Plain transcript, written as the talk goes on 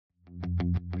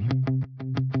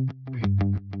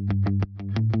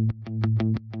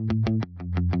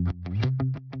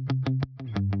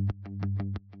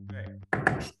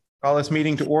Call this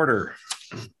meeting to order.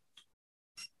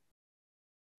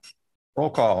 Roll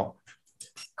call.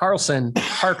 Carlson,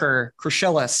 Parker,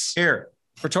 Cruchellis. Here.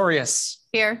 Pretorius.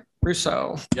 Here.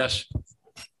 Russo. Yes.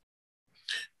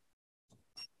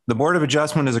 The Board of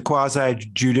Adjustment is a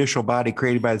quasi-judicial body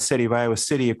created by the City of Iowa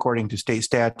City according to state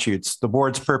statutes. The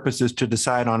board's purpose is to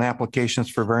decide on applications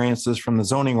for variances from the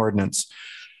zoning ordinance,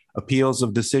 appeals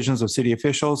of decisions of city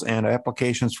officials, and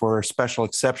applications for special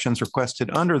exceptions requested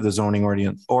under the zoning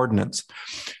ordinance.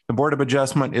 The Board of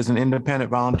Adjustment is an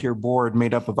independent volunteer board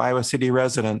made up of Iowa City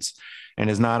residents and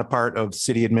is not a part of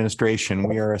city administration.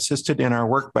 We are assisted in our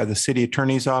work by the city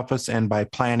attorney's office and by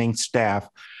planning staff.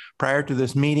 Prior to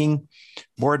this meeting,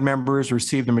 board members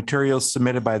received the materials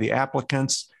submitted by the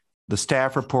applicants, the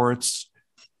staff reports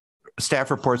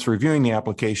reviewing the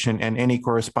application, and any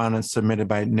correspondence submitted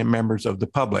by members of the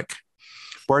public.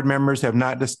 Board members have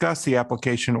not discussed the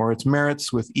application or its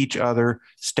merits with each other,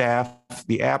 staff,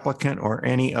 the applicant, or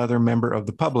any other member of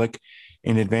the public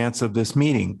in advance of this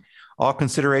meeting. All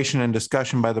consideration and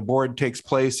discussion by the board takes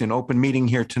place in open meeting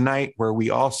here tonight, where we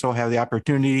also have the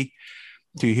opportunity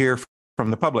to hear from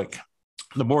the public.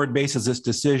 The board bases its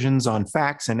decisions on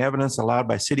facts and evidence allowed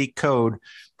by city code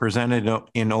presented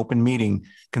in open meeting.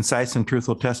 Concise and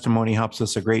truthful testimony helps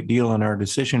us a great deal in our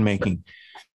decision making.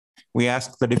 We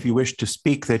ask that if you wish to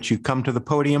speak, that you come to the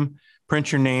podium,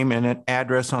 print your name and an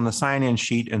address on the sign-in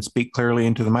sheet, and speak clearly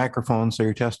into the microphone so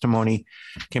your testimony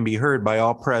can be heard by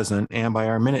all present and by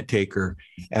our minute taker,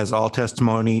 as all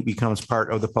testimony becomes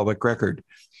part of the public record.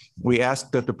 We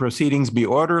ask that the proceedings be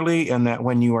orderly and that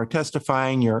when you are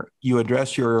testifying, you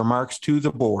address your remarks to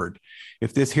the board.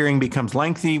 If this hearing becomes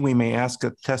lengthy, we may ask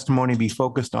that testimony be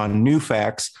focused on new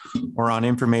facts or on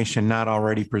information not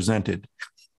already presented.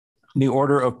 The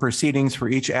order of proceedings for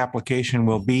each application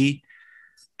will be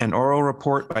an oral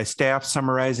report by staff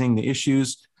summarizing the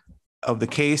issues of the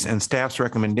case and staff's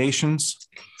recommendations,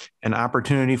 an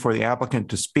opportunity for the applicant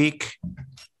to speak,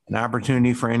 an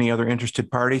opportunity for any other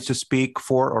interested parties to speak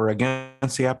for or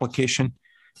against the application,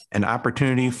 an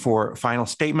opportunity for final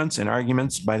statements and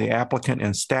arguments by the applicant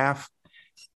and staff,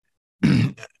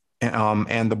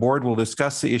 and the board will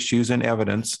discuss the issues and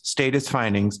evidence, state its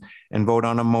findings, and vote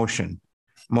on a motion.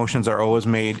 Motions are always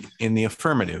made in the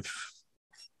affirmative.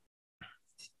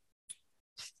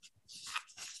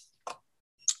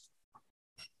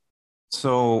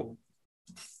 So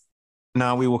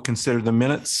now we will consider the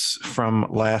minutes from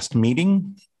last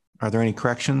meeting. Are there any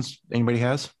corrections anybody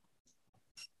has?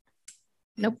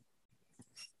 Nope.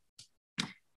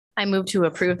 I move to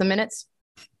approve the minutes.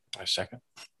 I second.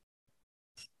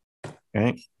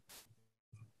 Okay.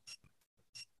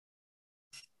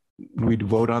 We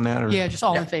vote on that? Or? Yeah, just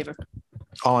all in favor.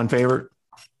 All in favor?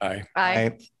 Aye.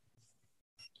 Aye.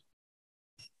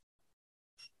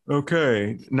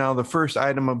 Okay, now the first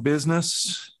item of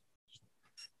business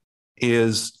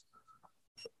is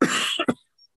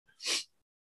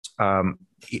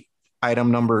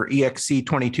item number EXC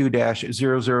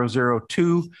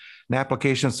 22-0002, an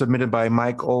application submitted by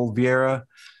Mike Olvera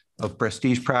of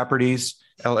Prestige Properties,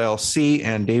 LLC,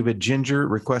 and David Ginger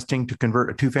requesting to convert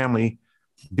a two-family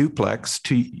duplex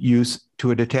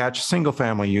to a detached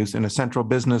single-family use in a central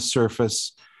business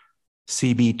surface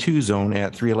CB2 zone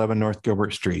at 311 North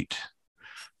Gilbert Street.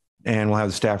 And we'll have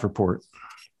the staff report.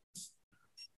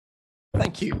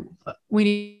 Thank you. We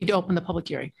need to open the public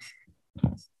hearing.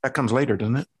 That comes later,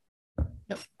 doesn't it?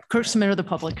 Yep. First submit to the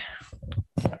public.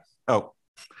 Oh,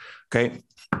 okay.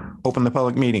 Open the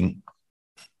public meeting.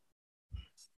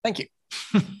 Thank you.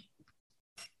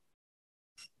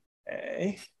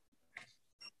 Okay.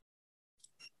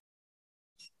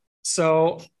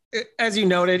 So as you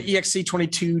noted, EXC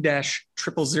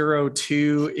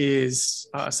 22-0002 is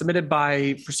submitted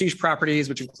by Prestige Properties,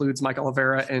 which includes Mike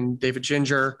Olvera and David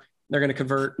Ginger. They're going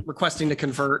to requesting to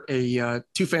convert a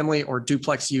two-family or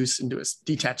duplex use into a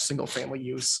detached single-family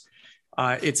use.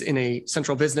 It's in a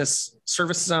central business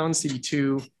service zone,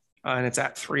 CB2, and it's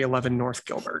at 311 North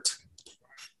Gilbert.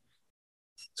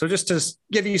 So just to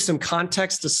give you some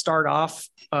context to start off,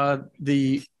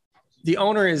 the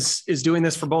owner is doing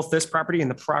this for both this property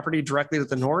and the property directly to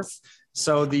the north.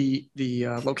 So the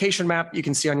location map you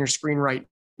can see on your screen right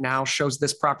now shows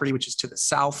this property, which is to the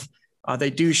south.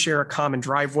 They do share a common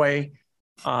driveway.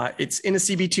 It's in a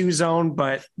CB2 zone,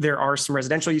 but there are some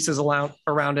residential uses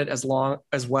around it as well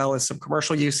as some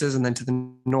commercial uses. And then to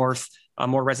the north,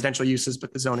 more residential uses,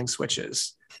 but the zoning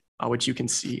switches, which you can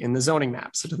see in the zoning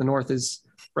map. So to the north is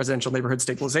residential neighborhood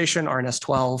stabilization, RNS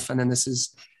 12, and then this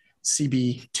is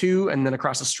CB2, and then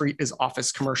across the street is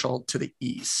office commercial to the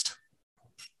east.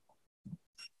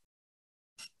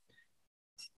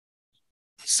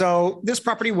 So this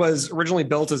property was originally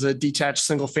built as a detached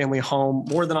single-family home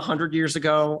more than 100 years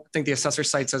ago. I think the assessor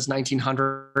site says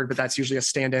 1900, but that's usually a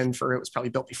stand-in for it was probably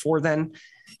built before then.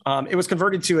 It was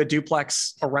converted to a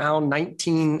duplex around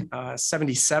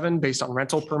 1977 based on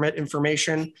rental permit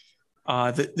information.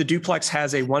 The duplex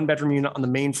has a one-bedroom unit on the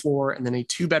main floor and then a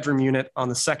two-bedroom unit on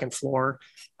the second floor.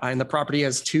 And the property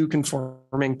has two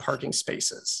conforming parking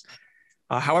spaces.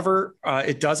 However,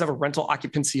 it does have a rental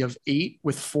occupancy of 8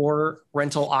 with 4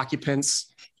 rental occupants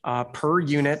per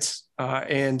unit.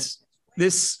 So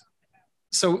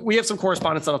we have some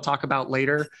correspondence that I'll talk about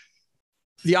later.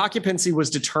 The occupancy was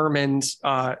determined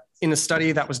in a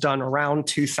study that was done around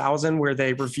 2000 where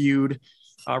they reviewed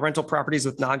rental properties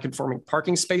with non-conforming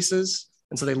parking spaces.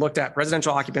 And so they looked at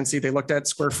residential occupancy, they looked at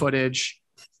square footage,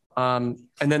 and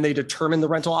then they determined the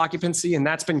rental occupancy, and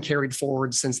that's been carried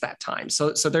forward since that time.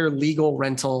 So their legal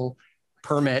rental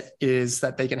permit is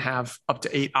that they can have up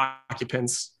to 8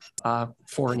 occupants,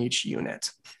 4 in each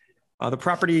unit. The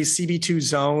property's CB2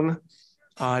 zone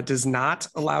does not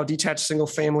allow detached single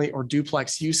family or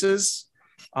duplex uses,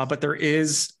 but there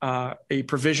is a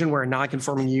provision where a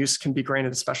non-conforming use can be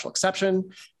granted a special exception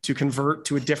to convert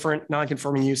to a different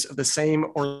non-conforming use of the same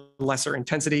or lesser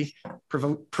intensity,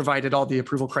 provided all the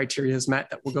approval criteria is met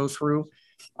that we'll go through.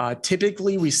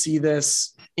 Typically, we see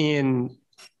this in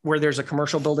where there's a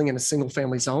commercial building in a single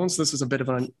family zone. So this is a bit of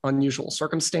an unusual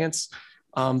circumstance,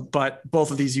 but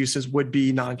both of these uses would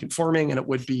be non-conforming and it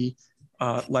would be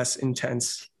less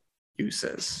intense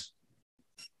uses.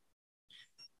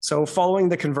 So following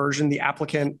the conversion, the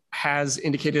applicant has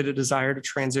indicated a desire to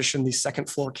transition the second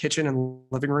floor kitchen and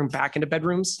living room back into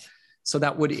bedrooms. So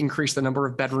that would increase the number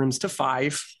of bedrooms to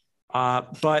 5.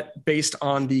 But based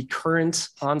on the current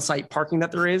on-site parking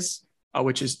that there is,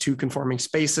 which is 2 conforming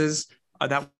spaces,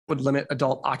 that would limit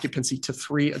adult occupancy to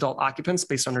 3 adult occupants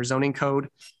based on our zoning code.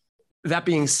 That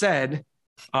being said,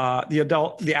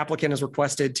 the applicant has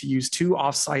requested to use 2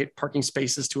 off-site parking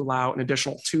spaces to allow an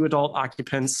additional 2 adult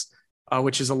occupants,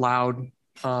 which is allowed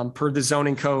per the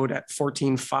zoning code at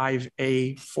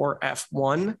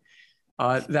 14.5A4F1.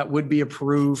 That would be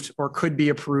approved or could be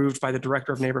approved by the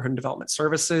Director of Neighborhood and Development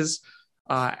Services.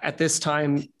 At this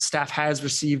time, staff has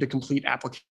received a complete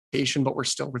application, but we're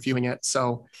still reviewing it.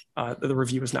 So the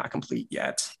review is not complete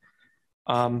yet.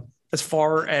 As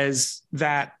far as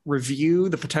that review,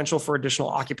 the potential for additional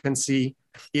occupancy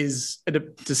is a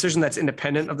decision that's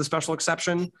independent of the special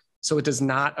exception. So it does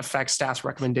not affect staff's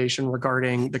recommendation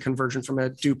regarding the conversion from a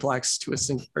duplex to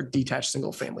a detached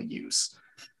single family use.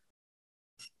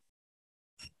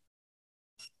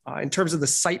 In terms of the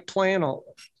site plan,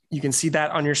 you can see that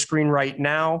on your screen right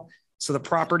now. So the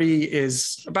property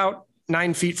is about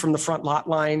 9 feet from the front lot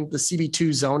line. The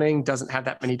CB2 zoning doesn't have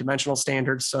that many dimensional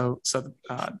standards. So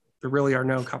there really are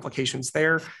no complications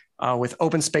there. With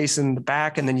open space in the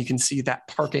back, and then you can see that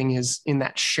parking is in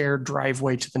that shared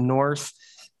driveway to the north,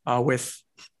 with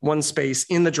 1 space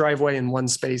in the driveway and 1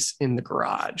 space in the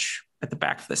garage at the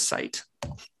back of the site.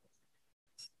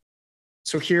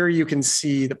 So here you can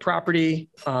see the property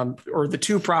or the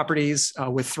 2 properties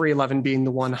with 311 being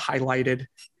the one highlighted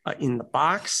in the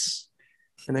box.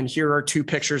 And then here are 2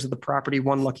 pictures of the property,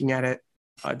 one looking at it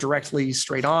directly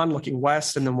straight on, looking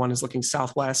west, and then one is looking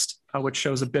southwest, which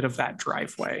shows a bit of that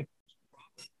driveway.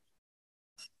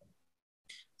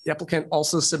 The applicant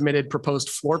also submitted proposed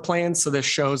floor plans. So this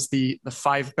shows the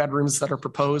 5 bedrooms that are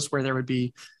proposed, where there would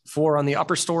be 4 on the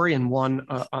upper story and 1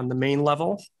 on the main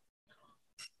level.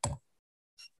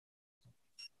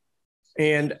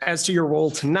 And as to your role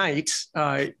tonight,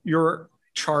 you're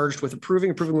charged with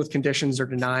approving with conditions, or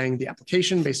denying the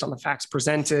application based on the facts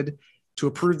presented. To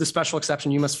approve the special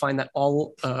exception, you must find that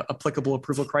all applicable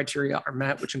approval criteria are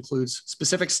met, which includes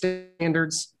specific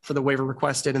standards for the waiver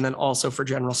requested, and then also for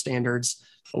general standards,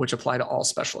 which apply to all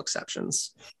special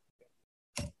exceptions.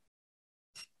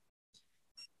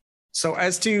 So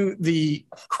as to the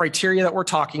criteria that we're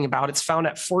talking about, it's found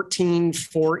at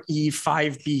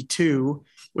 14.4E5B2,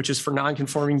 which is for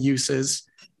non-conforming uses.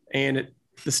 And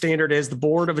the standard is the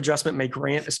Board of Adjustment may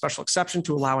grant a special exception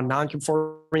to allow a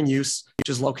non-conforming use, which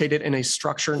is located in a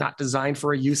structure not designed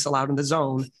for a use allowed in the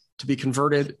zone, to be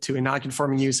converted to a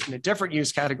non-conforming use in a different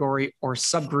use category or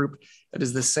subgroup that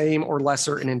is the same or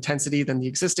lesser in intensity than the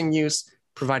existing use,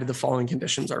 provided the following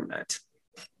conditions are met.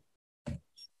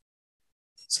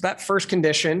 So that first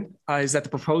condition is that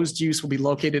the proposed use will be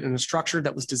located in a structure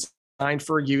that was designed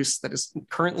for a use that is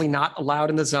currently not allowed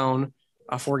in the zone.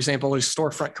 For example, a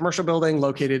storefront commercial building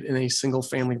located in a single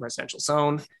family residential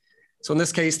zone. So in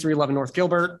this case, 311 North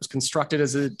Gilbert was constructed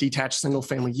as a detached single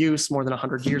family use more than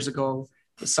 100 years ago,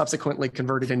 was subsequently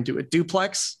converted into a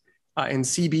duplex. And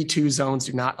CB2 zones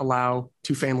do not allow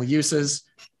two-family uses,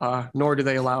 nor do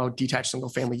they allow detached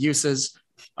single-family uses,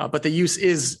 but the use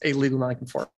is a legal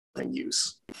non-conforming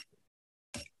use.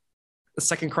 The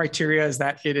second criteria is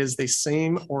that it is the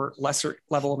same or lesser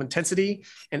level of intensity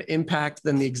and impact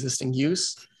than the existing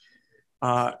use.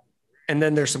 And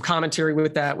then there's some commentary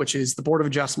with that, which is the Board of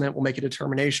Adjustment will make a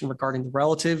determination regarding the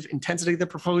relative intensity of the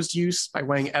proposed use by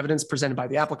weighing evidence presented by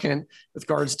the applicant with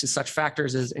regards to such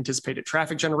factors as anticipated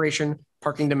traffic generation,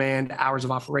 parking demand, hours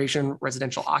of operation,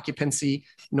 residential occupancy,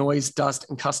 noise, dust,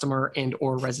 and customer and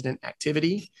or resident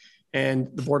activity. And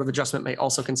the Board of Adjustment may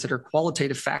also consider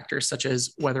qualitative factors such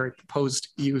as whether a proposed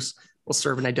use will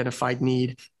serve an identified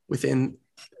need within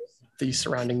the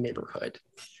surrounding neighborhood.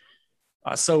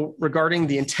 So regarding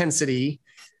the intensity,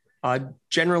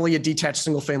 generally a detached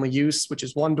single-family use, which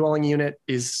is one dwelling unit,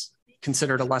 is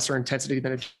considered a lesser intensity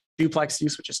than a duplex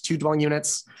use, which is two dwelling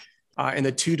units. And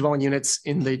the two dwelling units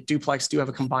in the duplex do have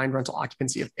a combined rental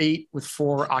occupancy of 8 with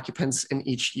 4 occupants in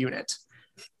each unit.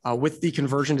 With the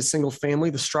conversion to single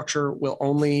family, the structure will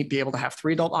only be able to have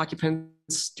 3 adult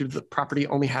occupants due to the property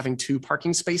only having 2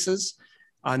 parking spaces.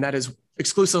 And that is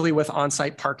exclusively with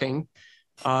on-site parking.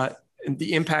 And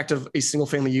the impact of a single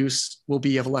family use will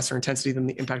be of a lesser intensity than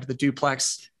the impact of the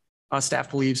duplex, staff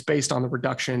believes, based on the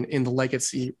reduction in the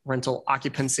legacy rental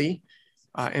occupancy.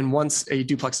 And once a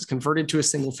duplex is converted to a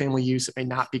single family use, it may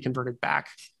not be converted back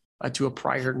to a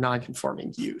prior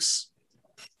non-conforming use.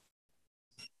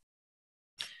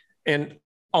 And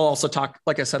I'll also talk,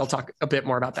 like I said, I'll talk a bit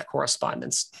more about that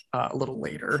correspondence a little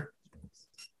later.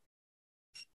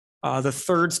 The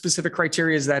third specific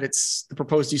criteria is that the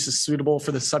proposed use is suitable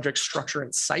for the subject structure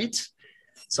and site.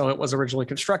 So it was originally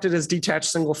constructed as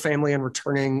detached single family, and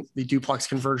returning the duplex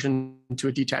conversion to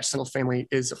a detached single family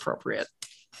is appropriate,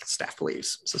 staff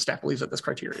believes. So staff believes that this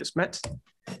criteria is met.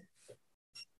 And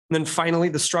then finally,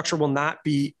 the structure will not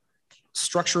be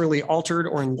structurally altered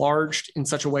or enlarged in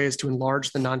such a way as to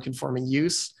enlarge the non-conforming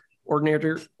use.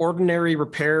 Ordinary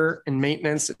repair and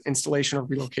maintenance, installation or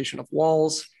relocation of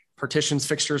walls, partitions,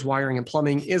 fixtures, wiring, and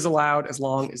plumbing is allowed as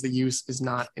long as the use is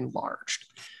not enlarged.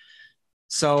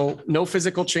 So no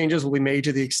physical changes will be made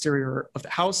to the exterior of the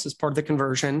house as part of the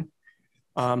conversion.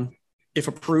 If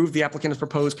approved, the applicant has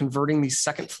proposed converting the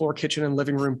second floor kitchen and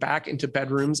living room back into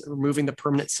bedrooms and removing the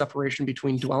permanent separation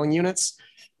between dwelling units.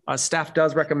 Staff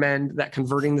does recommend that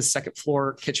converting the second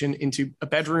floor kitchen into a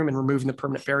bedroom and removing the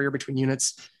permanent barrier between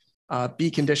units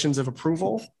be conditions of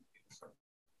approval,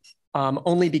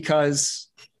 only because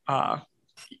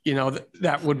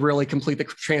that would really complete the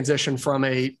transition from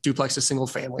a duplex to single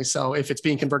family. So if it's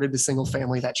being converted to single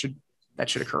family, that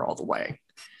should occur all the way.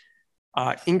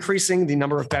 Increasing the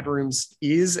number of bedrooms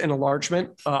is an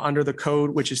enlargement under the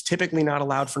code, which is typically not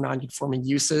allowed for non-conforming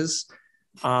uses,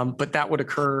 but that would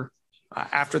occur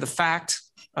after the fact,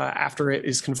 after it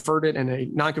is converted, and a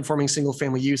non-conforming single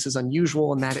family use is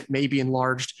unusual in that it may be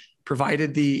enlarged,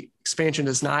 provided the expansion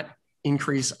does not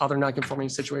increase other non-conforming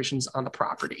situations on the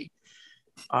property.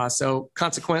 So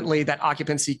consequently, that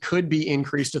occupancy could be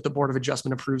increased if the Board of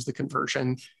Adjustment approves the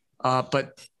conversion,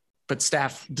 but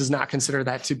staff does not consider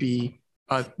that to be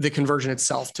the conversion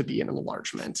itself to be an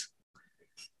enlargement.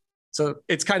 So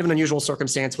it's kind of an unusual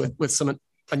circumstance with some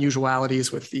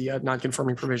unusualities with the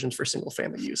non-conforming provisions for single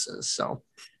family uses. So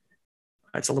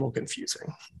it's a little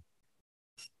confusing.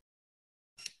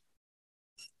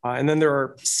 And then there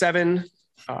are 7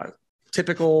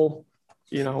 typical,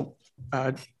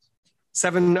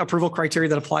 7 approval criteria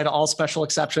that apply to all special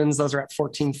exceptions. Those are at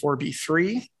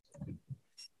 14.4B3.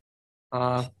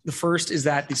 The first is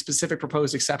that the specific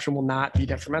proposed exception will not be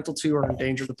detrimental to or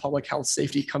endanger the public health,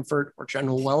 safety, comfort, or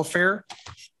general welfare.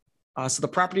 So the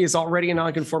property is already a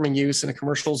non-conforming use in a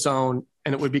commercial zone,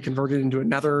 and it would be converted into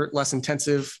another less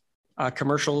intensive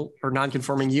commercial or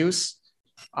non-conforming use.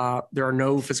 There are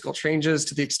no physical changes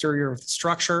to the exterior of the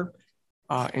structure.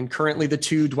 And currently the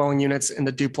 2 dwelling units in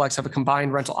the duplex have a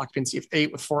combined rental occupancy of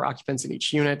 8 with 4 occupants in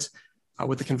each unit.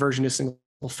 With the conversion to single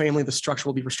family, the structure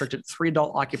will be restricted to 3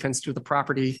 adult occupants to the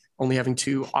property, only having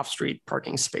 2 off-street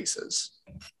parking spaces.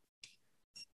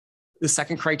 The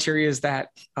second criteria is that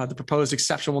the proposed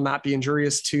exception will not be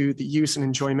injurious to the use and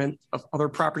enjoyment of other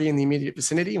property in the immediate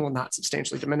vicinity and will not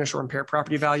substantially diminish or impair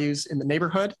property values in the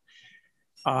neighborhood.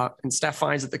 And staff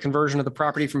finds that the conversion of the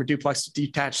property from a duplex to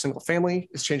detached single family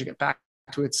is changing it back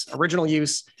to its original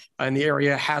use, and the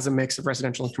area has a mix of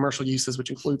residential and commercial uses, which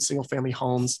includes single family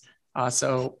homes.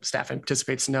 So staff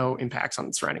anticipates no impacts on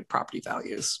the surrounding property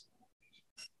values.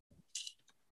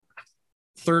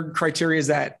 Third criteria is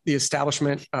that the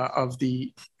establishment of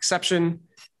the exception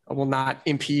will not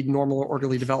impede normal or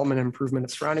orderly development and improvement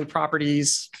of surrounding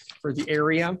properties for the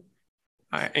area.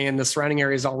 And the surrounding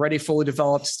area is already fully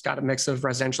developed. It's got a mix of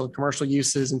residential and commercial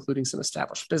uses, including some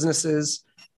established businesses.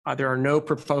 There are no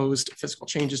proposed physical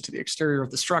changes to the exterior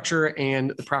of the structure,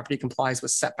 and the property complies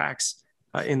with setbacks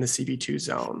in the CB2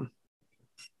 zone.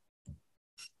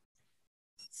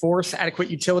 Fourth, adequate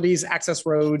utilities, access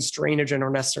roads, drainage, and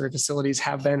or necessary facilities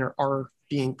have been or are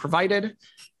being provided.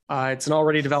 It's an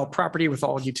already developed property with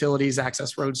all utilities,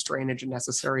 access roads, drainage, and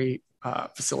necessary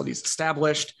facilities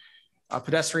established.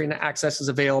 Pedestrian access is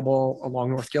available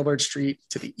along North Gilbert Street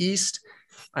to the east,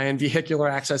 and vehicular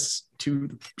access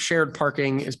to shared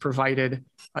parking is provided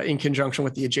in conjunction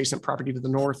with the adjacent property to the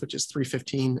north, which is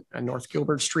 315 North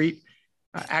Gilbert Street.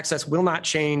 Access will not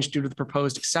change due to the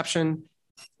proposed exception.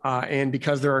 And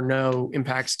because there are no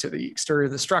impacts to the exterior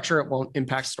of the structure, it won't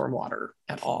impact stormwater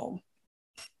at all.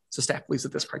 So staff believes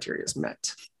that this criteria is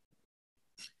met.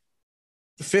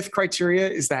 The fifth criteria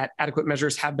is that adequate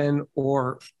measures have been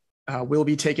or will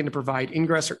be taken to provide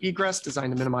ingress or egress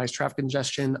designed to minimize traffic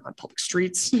congestion on public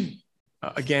streets.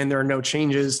 Again, there are no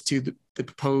changes to the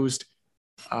proposed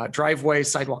driveway,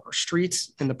 sidewalk, or street,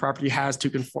 and the property has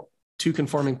two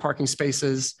conforming parking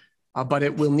spaces, but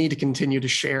it will need to continue to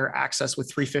share access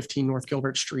with 315 North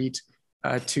Gilbert Street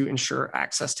to ensure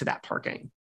access to that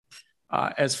parking.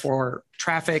 As for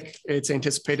traffic, it's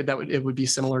anticipated that it would be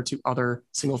similar to other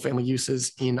single-family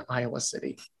uses in Iowa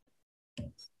City.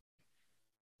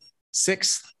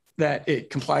 Sixth, that it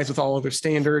complies with all other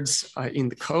standards in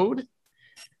the code.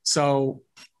 So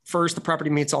first, the property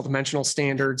meets all dimensional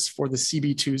standards for the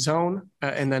CB2 zone,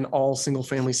 and then all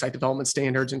single-family site development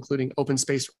standards, including open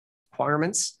space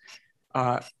requirements.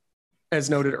 As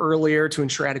noted earlier, to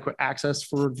ensure adequate access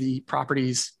for the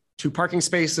property's two parking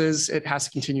spaces, it has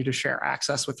to continue to share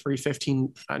access with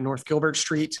 315 North Gilbert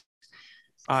Street.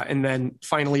 And then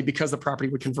finally, because the property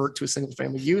would convert to a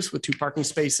single-family use with two parking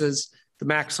spaces, the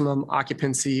maximum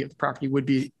occupancy of the property would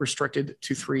be restricted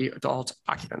to 3 adult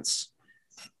occupants.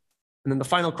 And then the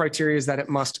final criteria is that it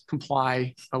must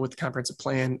comply with the comprehensive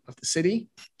plan of the city.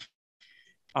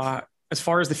 As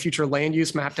far as the future land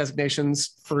use map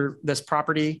designations for this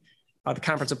property, the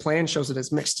comprehensive plan shows it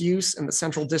as mixed use, and the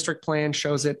central district plan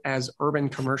shows it as urban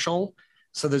commercial.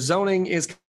 So the zoning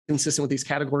is consistent with these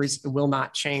categories and will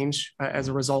not change as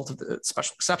a result of the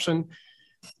special exception.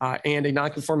 And a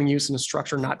non-conforming use in a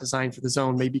structure not designed for the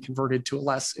zone may be converted to a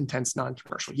less intense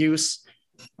non-commercial use.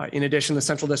 In addition, the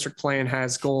central district plan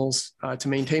has goals to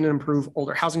maintain and improve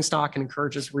older housing stock and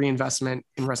encourages reinvestment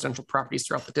in residential properties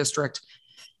throughout the district.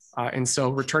 And so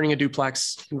returning a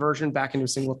duplex conversion back into a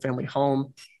single family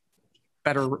home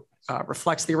better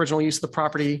reflects the original use of the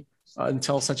property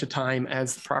until such a time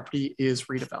as the property is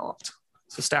redeveloped.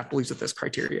 So staff believes that this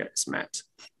criteria is met.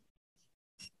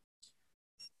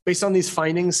 Based on these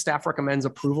findings, staff recommends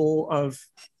approval of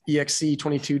EXC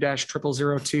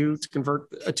 22-0002 to convert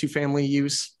a two-family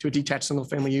use to a detached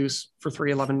single-family use for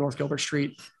 311 North Gilbert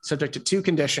Street, subject to two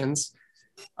conditions.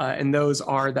 And those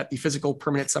are that the physical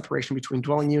permanent separation between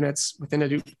dwelling units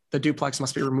within the duplex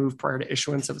must be removed prior to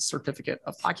issuance of a certificate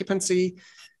of occupancy.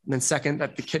 And then second,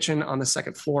 that the kitchen on the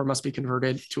second floor must be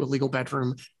converted to a legal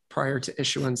bedroom prior to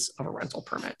issuance of a rental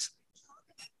permit.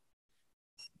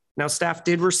 Now, staff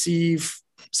did receive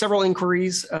several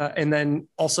inquiries and then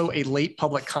also a late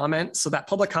public comment. So that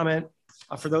public comment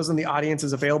for those in the audience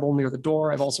is available near the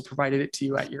door. I've also provided it to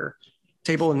you at your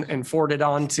table and forwarded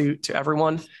on to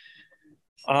everyone.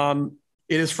 It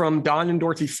is from Don and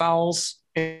Dorothy Fowles,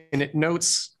 and it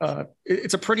notes,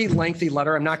 it's a pretty lengthy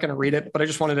letter. I'm not going to read it, but I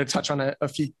just wanted to touch on a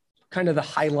few kind of the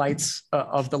highlights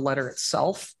of the letter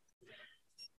itself.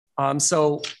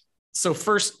 So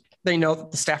first, they note that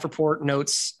the staff report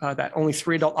notes that only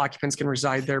 3 adult occupants can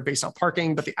reside there based on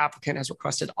parking, but the applicant has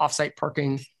requested offsite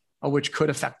parking, which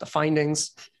could affect the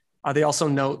findings. They also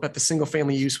note that the single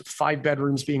family use with 5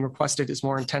 bedrooms being requested is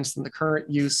more intense than the current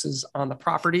uses on the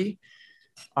property,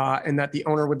 and that the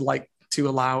owner would like to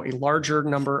allow a larger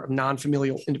number of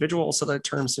non-familial individuals so that the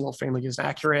term single family is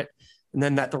accurate, and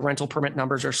then that the rental permit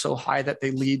numbers are so high that they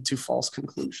lead to false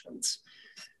conclusions.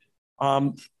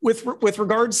 With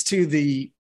regards to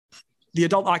the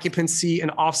adult occupancy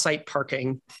and offsite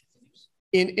parking,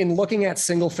 in looking at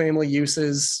single family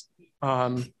uses,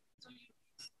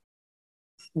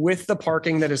 with the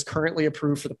parking that is currently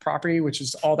approved for the property, which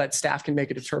is all that staff can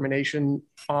make a determination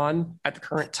on at the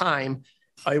current time,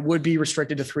 it would be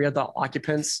restricted to 3 adult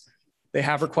occupants. They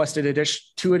have requested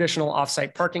 2 additional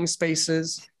offsite parking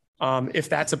spaces. If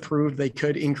that's approved, they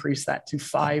could increase that to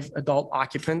 5 adult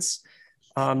occupants.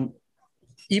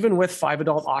 Even with 5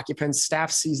 adult occupants,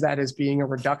 staff sees that as being a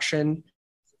reduction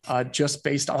just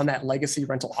based on that legacy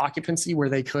rental occupancy where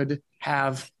they could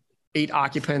have 8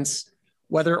 occupants,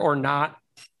 whether or not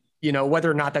whether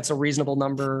or not that's a reasonable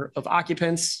number of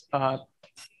occupants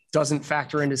doesn't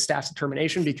factor into staff's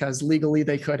determination because legally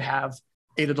they could have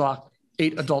eight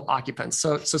adult occupants.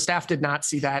 So staff did not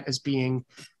see that as being,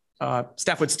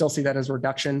 staff would still see that as a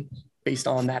reduction based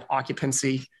on that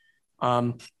occupancy.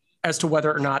 As to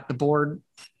whether or not the board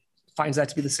finds that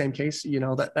to be the same case,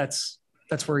 that's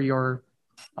where your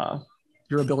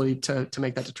ability to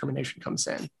make that determination comes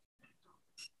in.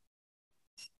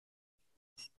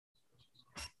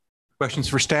 Questions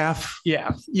for staff?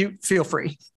 Yeah, you feel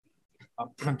free.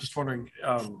 I'm just wondering,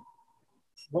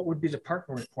 what would be the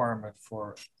parking requirement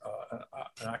for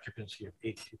an occupancy of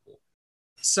 8 people?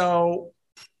 So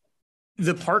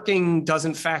the parking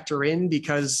doesn't factor in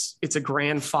because it's a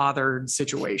grandfathered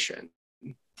situation.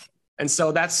 And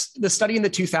so that's the study in the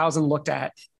 2000 looked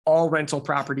at all rental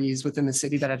properties within the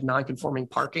city that had non-conforming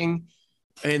parking.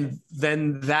 And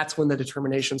then that's when the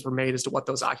determinations were made as to what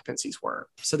those occupancies were.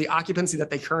 So the occupancy that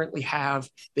they currently have,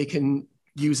 they can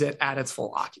use it at its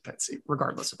full occupancy,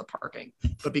 regardless of the parking.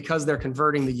 But because they're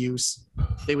converting the use,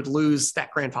 they would lose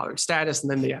that grandfathered status,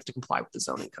 and then they have to comply with the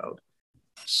zoning code.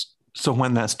 So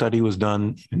when that study was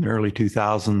done in the early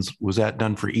 2000s, was that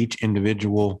done for each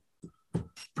individual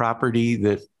property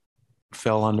that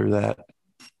fell under that?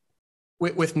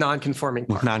 With non-conforming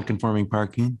parking. With non-conforming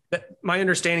parking? My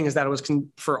understanding is that it was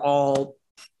for all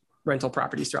rental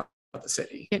properties throughout the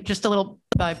city. Just a little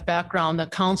by background, the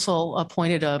council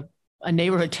appointed a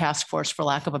neighborhood task force, for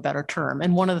lack of a better term.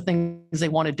 And one of the things they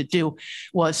wanted to do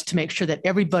was to make sure that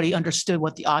everybody understood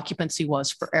what the occupancy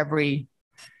was for every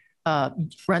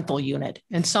rental unit.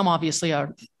 And some obviously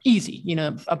are easy,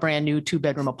 a brand new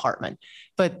 2-bedroom apartment.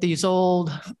 But these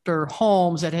older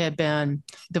homes that had been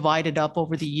divided up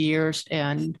over the years,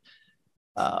 and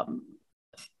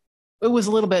it was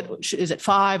a little bit, is it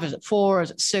 5, is it 4,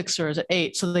 is it 6, or is it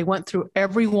 8? So they went through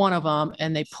every one of them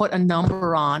and they put a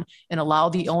number on and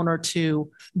allowed the owner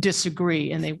to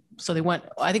disagree. And they went,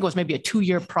 I think it was maybe a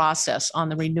 2-year process on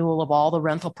the renewal of all the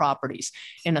rental properties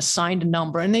and assigned a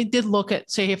number. And they did look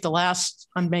at, say, if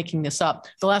I'm making this up,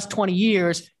 the last 20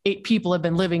 years, 8 people have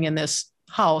been living in this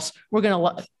house, we're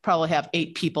going to probably have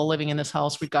 8 people living in this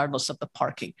house, regardless of the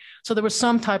parking. So there was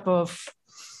some type of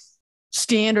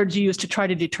standards used to try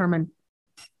to determine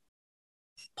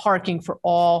parking for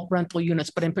all rental units,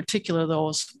 but in particular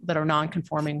those that are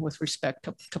non-conforming with respect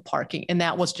to parking. And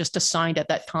that was just assigned at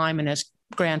that time and has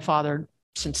grandfathered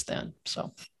since then.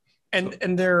 So,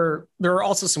 and there are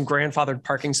also some grandfathered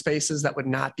parking spaces that would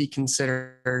not be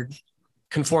considered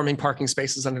conforming parking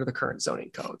spaces under the current zoning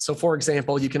code. So for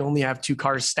example, you can only have 2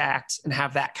 cars stacked and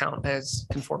have that count as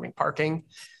conforming parking.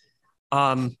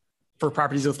 For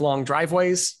properties with long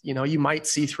driveways, you might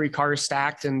see 3 cars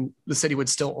stacked and the city would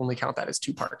still only count that as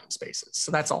 2 parking spaces.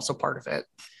 So that's also part of it.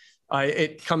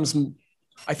 I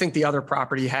think the other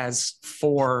property has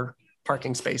 4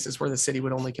 parking spaces where the city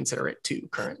would only consider it 2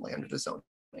 currently under the zoning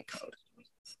code.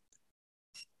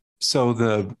 So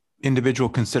the individual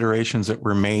considerations that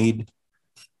were made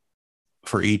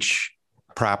for each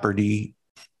property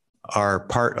are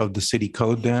part of the city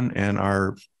code then, and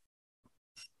are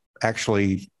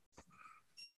actually,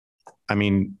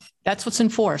 that's what's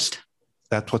enforced.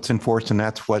 That's what's enforced and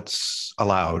that's what's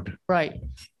allowed. Right.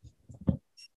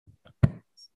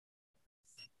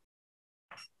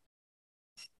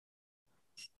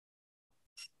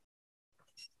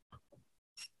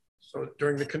 So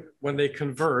when they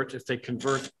convert, if they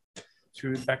convert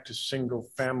back to single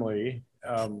family,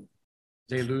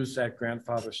 they lose that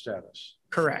grandfather status.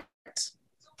 Correct.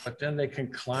 But then they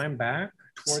can climb back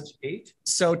towards 8.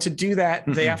 So to do that,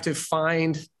 they have to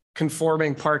find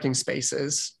conforming parking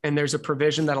spaces. And there's a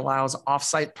provision that allows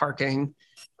offsite parking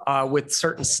with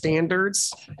certain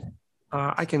standards.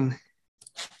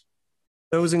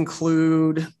 Those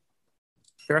include,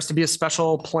 there has to be a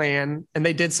special plan, and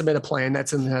they did submit a plan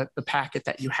that's in the packet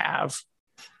that you have.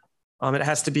 It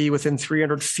has to be within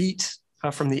 300 feet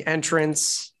from the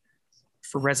entrance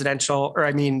for residential,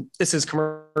 this is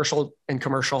commercial and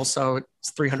commercial, so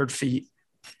it's 300 feet.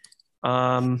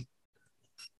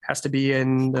 Has to be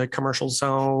in the commercial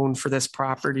zone for this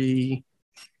property.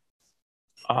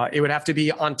 It would have to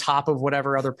be on top of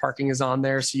whatever other parking is on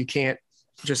there. So you can't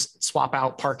just swap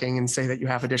out parking and say that you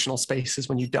have additional spaces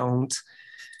when you don't.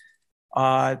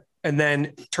 And then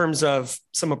in terms of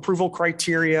some approval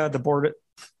criteria, the board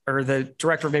or the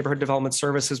Director of Neighborhood Development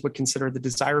Services would consider the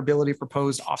desirability of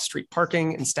proposed off-street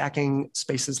parking and stacking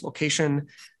spaces location,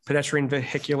 pedestrian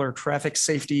vehicular traffic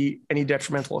safety, any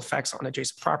detrimental effects on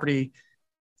adjacent property,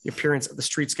 the appearance of the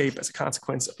streetscape as a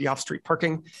consequence of the off-street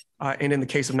parking, and in the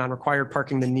case of non-required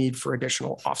parking, the need for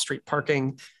additional off-street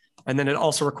parking. And then it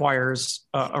also requires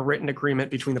a written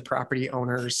agreement between the property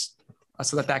owners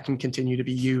so that that can continue to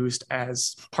be used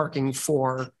as parking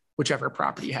for whichever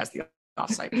property has the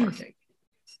offsite parking.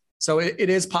 So it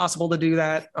is possible to do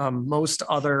that. Most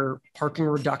other parking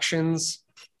reductions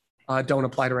don't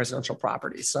apply to residential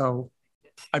property. So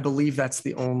I believe that's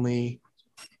the only,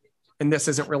 and this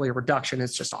isn't really a reduction,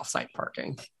 it's just offsite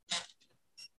parking.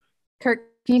 Kurt,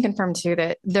 can you confirm too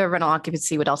that the rental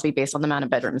occupancy would also be based on the amount of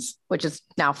bedrooms, which is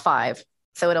now 5?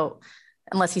 So it'll,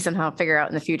 unless you somehow figure out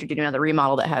in the future to do another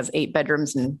remodel that has 8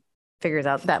 bedrooms and figures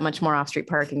out that much more off-street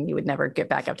parking, you would never get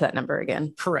back up to that number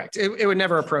again. Correct. It would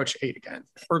never approach 8 again,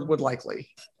 or would likely.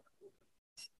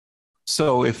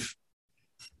 So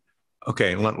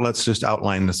okay, let's just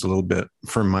outline this a little bit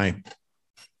for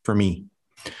me.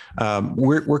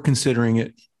 We're considering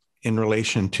it in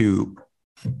relation to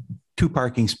 2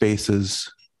 parking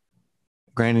spaces,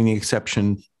 granting the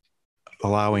exception,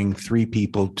 allowing 3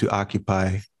 people to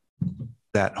occupy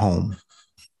that home.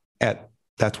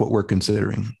 That's what we're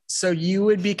considering. So you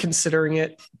would be considering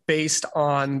it based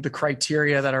on the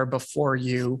criteria that are before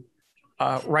you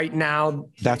right now.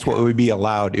 That's what would be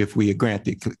allowed if we grant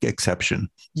the exception.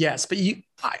 Yes, but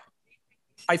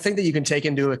I think that you can take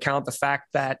into account the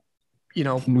fact that,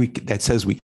 that says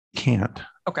we can't.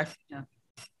 Okay. Yeah.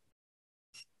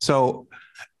 So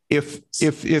if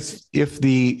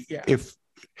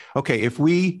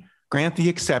we grant the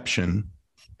exception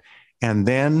and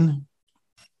then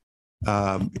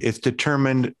it's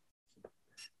determined,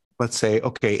 let's say,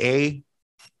 okay,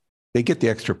 they get the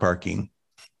extra parking,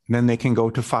 then they can go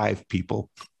to 5 people,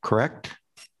 correct?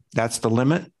 That's the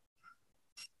limit?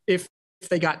 If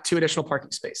they got 2 additional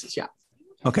parking spaces, yeah.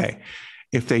 Okay.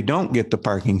 If they don't get the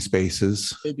parking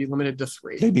spaces, They'd be limited to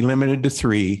 3. they'd be limited to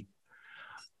 3.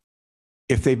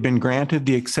 If they've been granted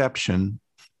the exception,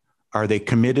 are they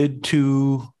committed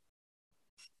to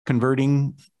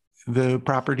converting the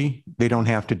property? They don't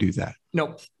have to do that.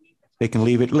 No, They can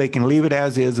leave it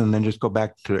as is and then just go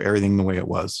back to everything the way it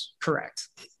was. correct.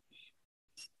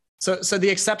 So the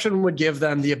exception would give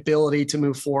them the ability to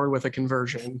move forward with a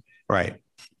conversion. Right.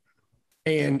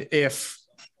 And if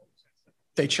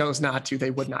they chose not to,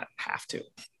 they would not have to.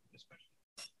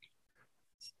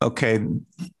 Okay.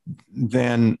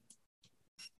 Then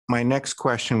my next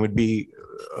question would be,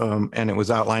 and it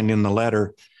was outlined in the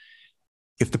letter,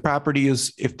 if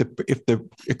the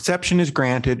exception is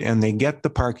granted and they get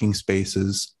the parking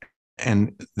spaces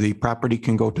and the property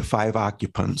can go to 5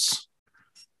 occupants,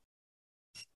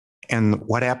 and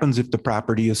what happens if the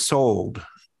property is sold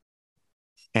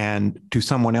and to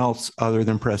someone else other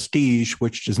than Prestige,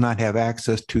 which does not have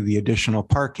access to the additional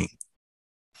parking?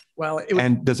 Well,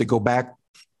 And does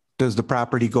the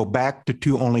property go back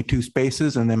to only 2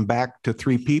 spaces and then back to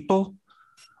 3 people?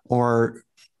 Or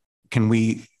can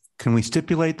we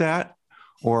stipulate that?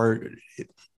 Or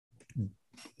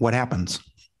what happens?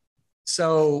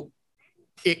 So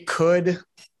it could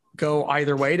go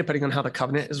either way, depending on how the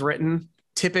covenant is written.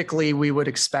 Typically, we would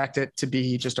expect it to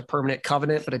be just a permanent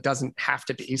covenant, but it doesn't have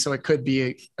to be. So it could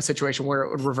be a situation where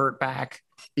it would revert back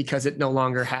because it no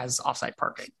longer has offsite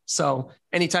parking. So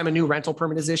anytime a new rental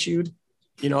permit is issued,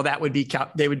 that would be,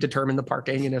 they would determine the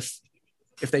parking. And if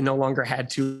they no longer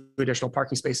had 2 additional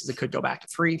parking spaces, it could go back to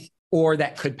 3, or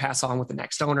that could pass on with the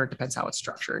next owner. It depends how it's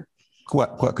structured.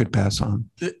 What could pass on?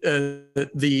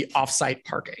 The offsite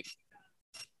parking.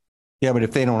 Yeah, but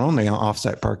if they don't own the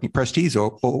offsite parking, Prestige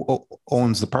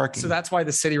owns the parking. So that's why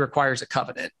the city requires a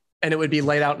covenant, and it would be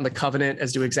laid out in the covenant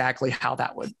as to exactly how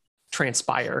that would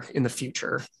transpire in the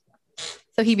future.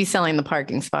 So he'd be selling the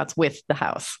parking spots with the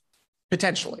house.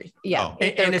 Potentially. Yeah. Oh.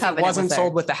 And if it wasn't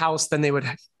sold with the house, then they would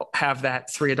have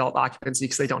that 3 adult occupancy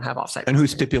because they don't have offsite. And who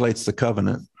stipulates the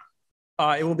covenant?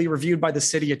 It will be reviewed by the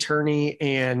city attorney,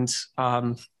 and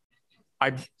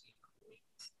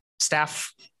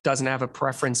staff doesn't have a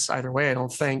preference either way. I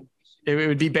don't think it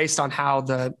would be based on how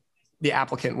the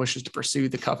applicant wishes to pursue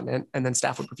the covenant, and then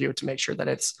staff would review it to make sure that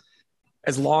it's,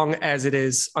 as long as it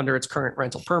is under its current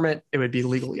rental permit, it would be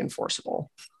legally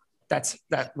enforceable. That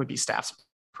would be staff's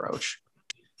approach.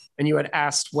 And you had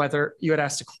asked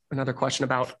another question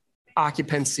about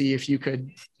occupancy, if you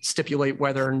could stipulate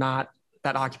whether or not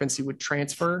that occupancy would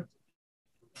transfer.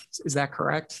 Is that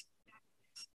correct?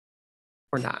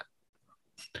 Or not?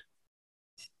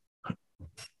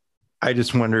 I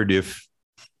just wondered if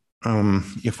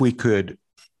we could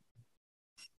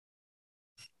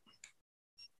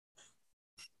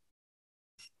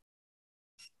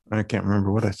I can't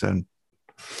remember what I said.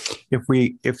 If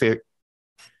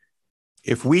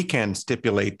we can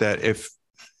stipulate that if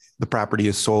the property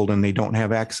is sold and they don't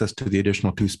have access to the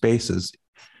additional 2 spaces,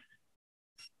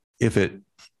 if it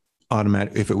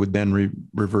automatic, if it would then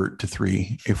revert to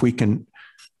 3, if we can,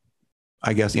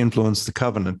 I guess, influence the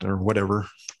covenant or whatever.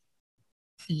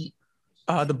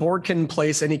 The board can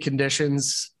place any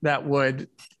conditions that would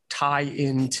tie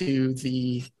into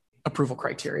the approval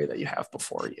criteria that you have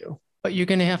before you. But you're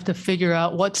going to have to figure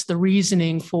out what's the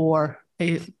reasoning for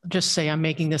just say I'm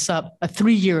making this up, a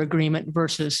 3-year agreement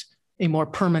versus a more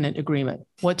permanent agreement.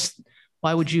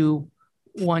 Why would you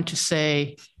want to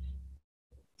say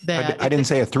that? I didn't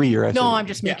say a 3-year. No, I'm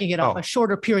just making it up, a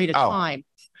shorter period of time.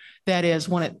 That is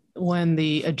when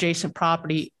the adjacent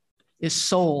property is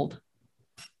sold.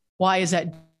 Why is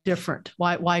that different?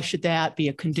 Why should that be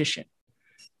a condition?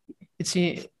 You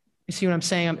see what I'm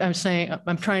saying?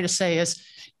 I'm trying to say is,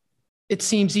 it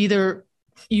seems either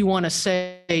you want to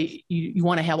say you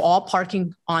want to have all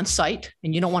parking on site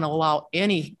and you don't want to allow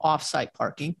any off-site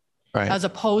parking, right, as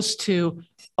opposed to,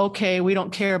 okay, we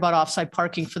don't care about off-site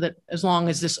parking as long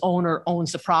as this owner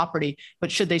owns the property, but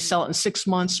should they sell it in 6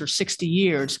 months or 60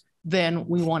 years, then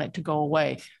we want it to go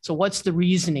away. So what's the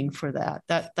reasoning for that?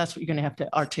 That's what you're going to have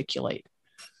to articulate.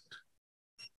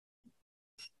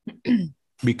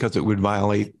 Because it would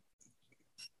violate.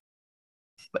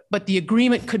 But the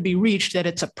agreement could be reached that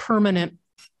it's a permanent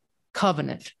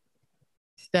covenant.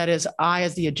 That is, I,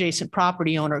 as the adjacent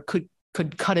property owner, could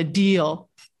cut a deal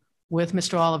with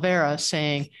Mr. Oliveira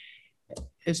saying,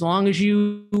 as long as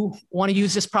you want to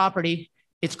use this property,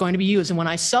 it's going to be used. And when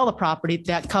I sell the property,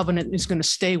 that covenant is going to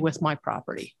stay with my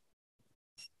property.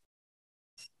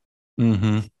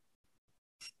 Mm-hmm.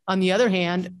 On the other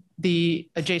hand, the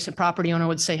adjacent property owner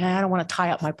would say, hey, I don't want to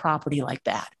tie up my property like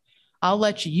that. I'll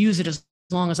let you use it as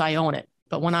long as I own it.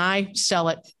 But when I sell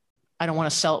it, I don't want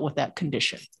to sell it with that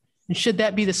condition. And should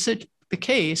that be the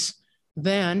case,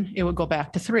 then it would go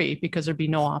back to 3 because there'd be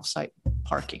no offsite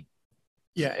parking.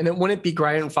 Yeah, and it wouldn't be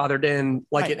grandfathered in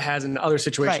like Right. it has in other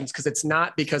situations because it's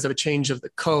not because of a change of the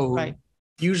code. Right.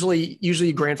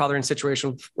 Usually grandfather in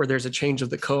situations where there's a change of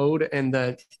the code and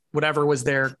the whatever was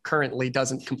there currently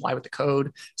doesn't comply with the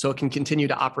code, so it can continue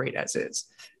to operate as is.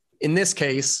 In this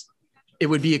case, it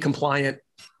would be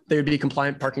there would be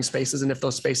compliant parking spaces, and if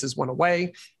those spaces went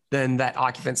away, then that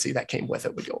occupancy that came with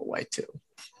it would go away too.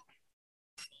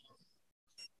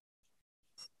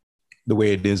 The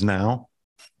way it is now,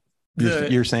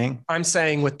 you're saying? I'm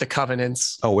saying with the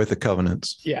covenants. Oh, with the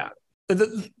covenants. Yeah.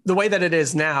 The way that it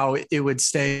is now, it would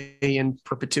stay in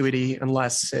perpetuity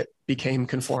unless it became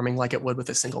conforming like it would with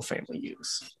a single family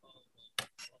use.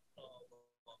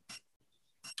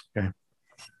 Okay.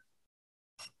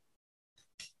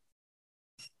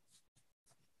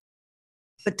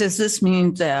 But does this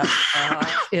mean that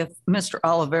if Mr.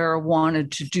 Oliveira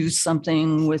wanted to do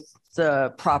something with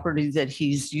the property that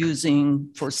he's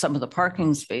using for some of the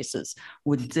parking spaces,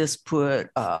 would this put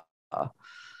a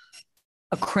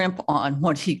crimp on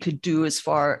what he could do as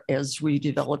far as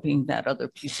redeveloping that other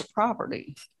piece of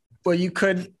property? Well, you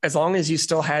could, as long as you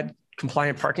still had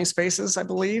compliant parking spaces, I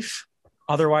believe.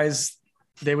 Otherwise,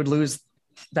 they would lose,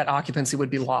 that occupancy would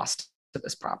be lost to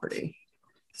this property.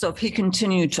 So if he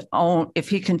continued to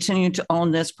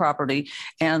own this property,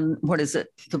 and what is it?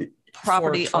 The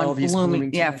property on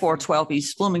Bloomington, 412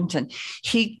 East Bloomington,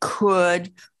 he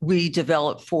could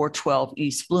redevelop 412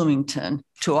 East Bloomington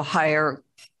to a higher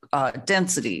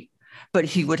density, but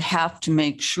he would have to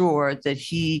make sure that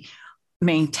he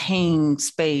maintained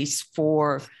space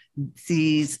for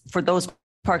those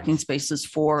parking spaces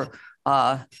for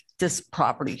this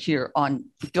property here on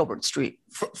Gilbert Street.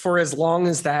 For as long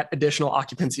as that additional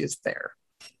occupancy is there.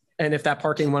 And if that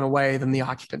parking went away, then the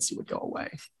occupancy would go away.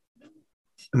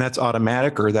 And that's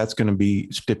automatic, or that's going to be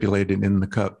stipulated in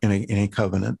a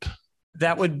covenant?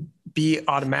 That would be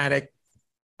automatic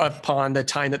upon the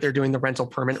time that they're doing the rental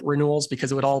permit renewals,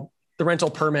 because the rental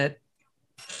permit,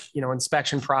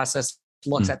 inspection process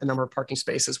looks at the number of parking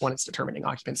spaces when it's determining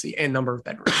occupancy and number of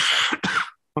bedrooms.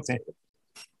 Okay.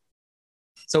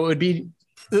 So it would be,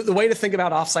 the way to think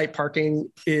about offsite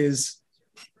parking is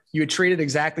you would treat it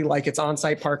exactly like it's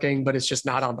on-site parking, but it's just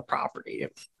not on the property.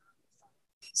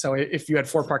 So if you had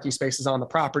 4 parking spaces on the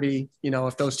property,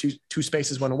 if those two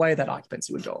spaces went away, that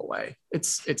occupancy would go away.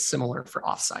 It's similar for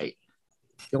offsite.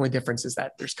 The only difference is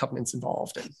that there's covenants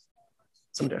involved and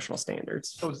some additional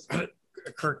standards. So,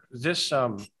 Kirk, this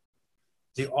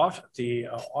the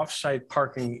offsite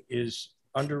parking is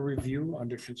under review,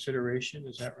 under consideration.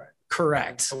 Is that right?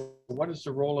 Correct. So what is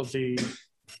the role of the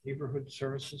neighborhood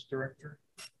services director?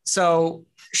 So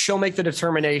she'll make the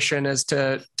determination as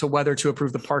to whether to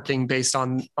approve the parking based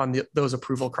on those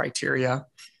approval criteria.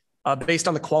 Based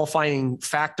on the qualifying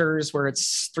factors, where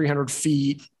it's 300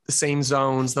 feet, the same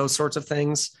zones, those sorts of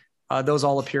things, those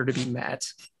all appear to be met.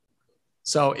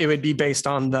 So it would be based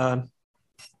on the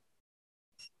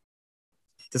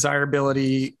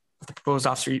desirability of the proposed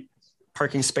off-street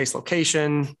parking space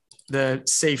location, the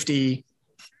safety,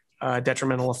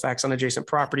 detrimental effects on adjacent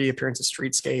property, appearance of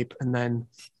streetscape, and then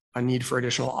a need for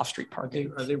additional off-street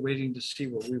parking. Are they waiting to see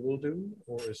what we will do,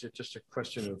 or is it just a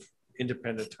question of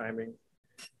independent timing?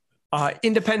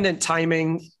 Independent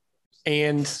timing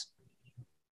and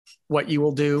what you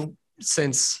will do,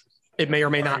 since it may or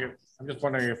may not. I'm just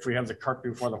wondering if we have the cart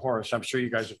before the horse. I'm sure you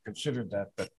guys have considered that,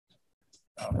 but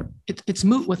It's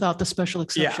moot without the special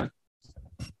exception.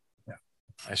 Yeah,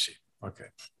 I see. Okay.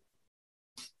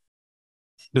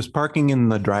 Does parking in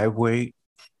the driveway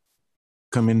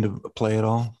come into play at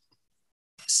all?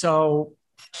 So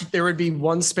there would be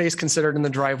one space considered in the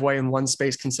driveway and one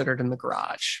space considered in the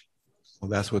garage. Well,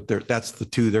 that's the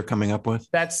two they're coming up with.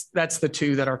 That's the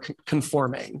two that are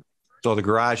conforming. So the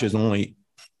garage is only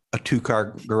a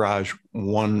 2-car garage,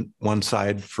 one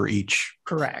side for each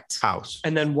Correct. house,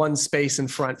 And then one space in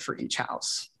front for each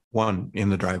house. one in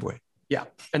the driveway. Yeah.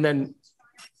 And then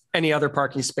any other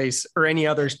parking space or any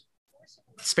other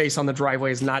space on the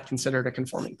driveway is not considered a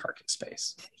conforming parking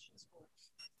space.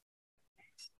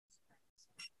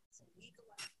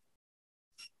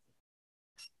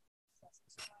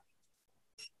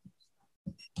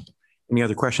 Any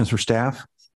other questions for staff?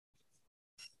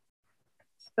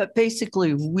 But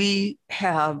basically, we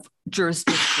have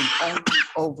jurisdiction only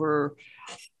over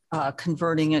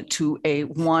converting it to a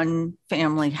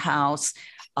one-family house,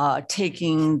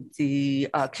 taking the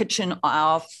kitchen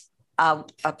out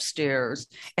upstairs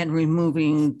and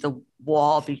removing the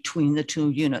wall between the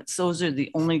two units. Those are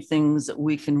the only things that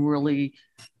we can really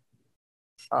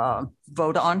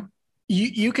vote on.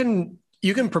 You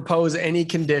can propose any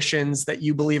conditions that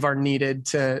you believe are needed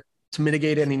to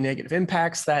mitigate any negative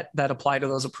impacts that apply to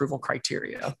those approval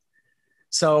criteria.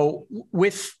 So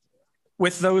with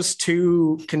those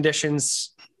two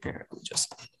conditions, here, let me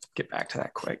just get back to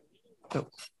that quick. Oh.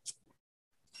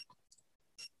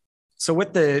 So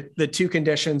with the two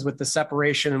conditions, with the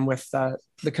separation and with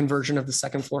the conversion of the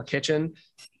second floor kitchen,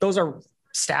 those are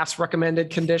staff's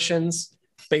recommended conditions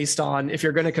based on if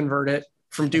you're going to convert it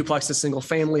from duplex to single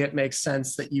family, it makes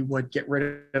sense that you would get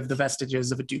rid of the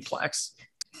vestiges of a duplex.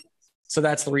 So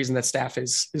that's the reason that staff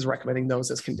is recommending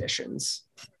those as conditions.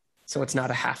 So it's not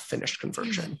a half finished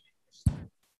conversion.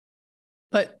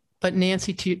 But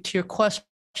Nancy, to your question,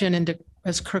 and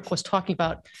as Kirk was talking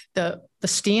about, the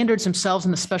standards themselves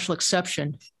and the special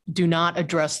exception do not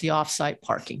address the offsite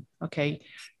parking. Okay,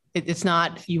 it's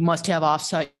not you must have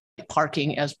offsite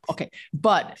parking as okay,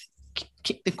 but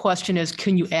the question is,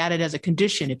 can you add it as a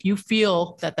condition if you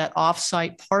feel that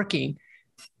offsite parking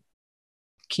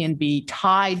can be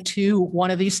tied to one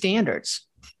of these standards?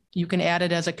 You can add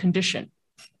it as a condition.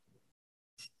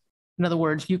 In other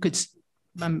words, you could,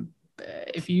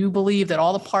 if you believe that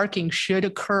all the parking should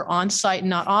occur on site and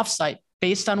not off site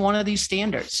based on one of these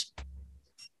standards,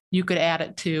 you could add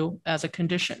it to as a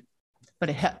condition.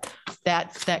 But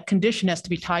that condition has to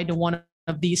be tied to one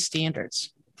of these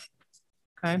standards.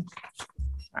 Okay.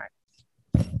 All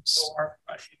right. So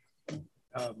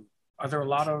are there a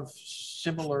lot of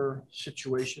similar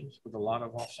situations with a lot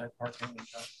of offsite parking in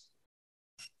town?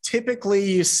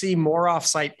 Typically, you see more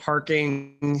offsite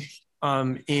parking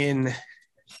in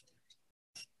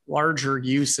larger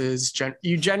uses.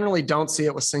 You generally don't see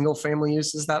it with single family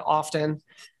uses that often.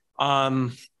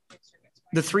 The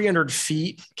 300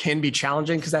 feet can be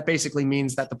challenging because that basically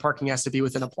means that the parking has to be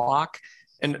within a block.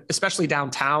 And especially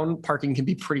downtown, parking can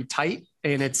be pretty tight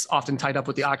and it's often tied up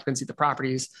with the occupancy of the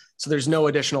properties. So there's no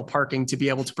additional parking to be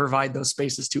able to provide those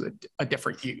spaces to a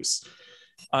different use.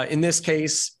 In this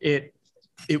case, it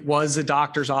was a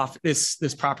doctor's office.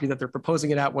 This property that they're proposing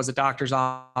it at was a doctor's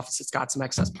office. It's got some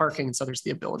excess parking. And so there's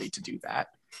the ability to do that.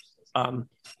 And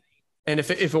if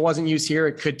it wasn't used here,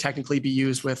 it could technically be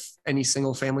used with any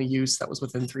single family use that was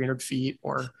within 300 feet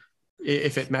or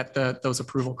if it met those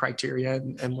approval criteria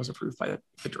and was approved by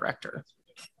the director.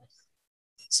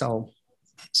 So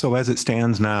as it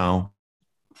stands now,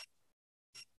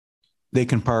 they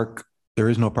can park, there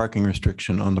is no parking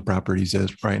restriction on the properties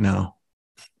as right now.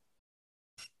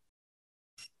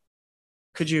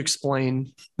 Could you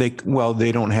explain? They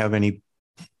don't have any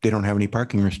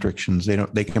parking restrictions.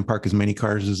 They can park as many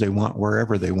cars as they want,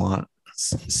 wherever they want.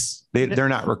 They're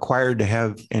not required to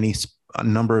have a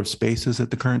number of spaces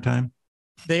at the current time.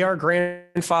 They are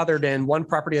grandfathered in. One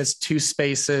property has 2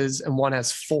 spaces and one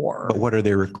has 4. But what are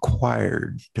they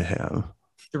required to have?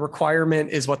 The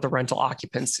requirement is what the rental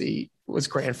occupancy was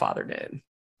grandfathered in.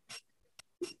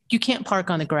 You can't park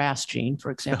on the grass, Gene, for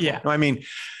example. Yeah. No, I mean,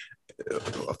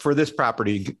 for this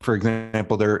property, for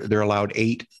example, they're allowed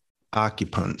 8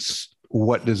 occupants.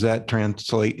 What does that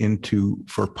translate into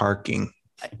for parking?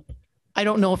 I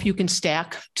don't know if you can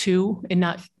stack two and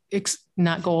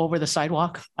not go over the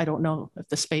sidewalk. I don't know if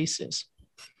the space is.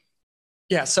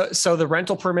 Yeah, so the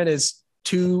rental permit is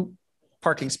 2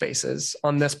 parking spaces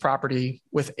on this property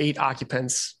with 8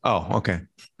 occupants. Oh, okay.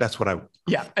 That's what I.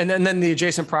 Yeah, and then the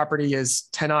adjacent property is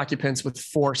 10 occupants with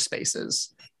 4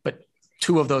 spaces, but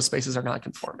 2 of those spaces are not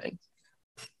conforming.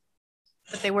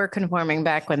 But they were conforming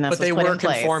back when this But was they put were in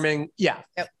place. conforming, yeah.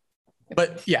 Yep.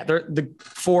 But yeah, the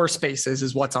 4 spaces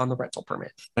is what's on the rental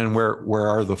permit. And where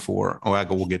are the 4? Oh,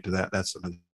 we'll get to that. That's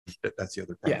the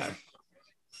other part. Yeah.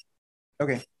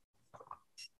 Okay.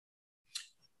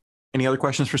 Any other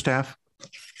questions for staff?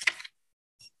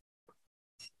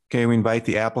 Okay, we invite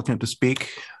the applicant to speak.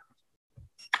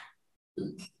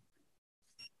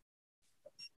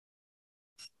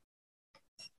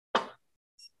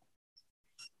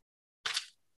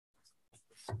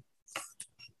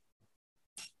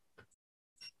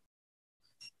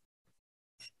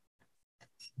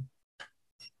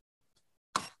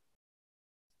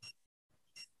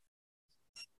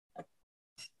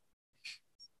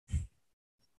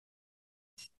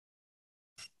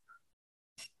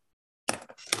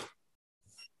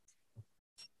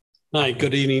 Hi,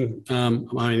 good evening.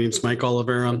 My name is Mike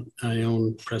Oliveira. I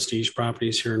own Prestige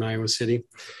Properties here in Iowa City.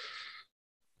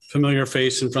 Familiar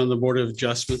face in front of the Board of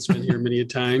Adjustments, been here many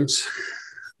times.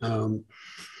 But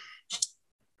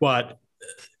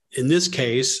in this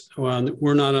case,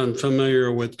 we're not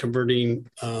unfamiliar with converting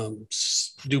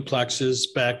duplexes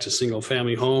back to single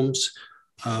family homes.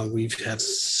 We have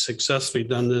successfully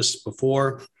done this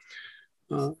before.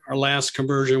 Our last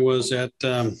conversion was at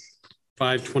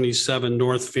 527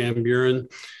 North Van Buren,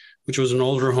 which was an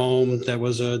older home that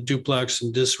was a duplex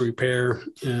in disrepair,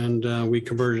 and we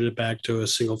converted it back to a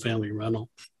single family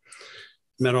rental.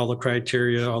 Met all the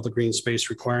criteria, all the green space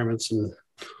requirements, and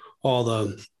all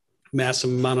the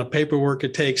massive amount of paperwork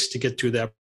it takes to get through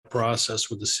that process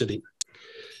with the city.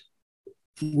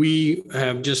 We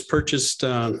have just purchased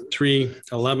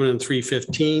 311 and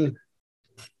 315.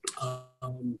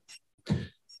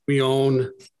 We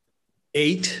own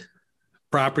 8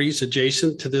 properties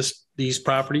adjacent to these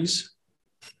properties.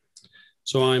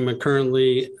 So I'm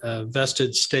currently a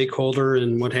vested stakeholder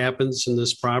in what happens in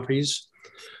these properties.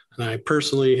 And I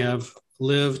personally have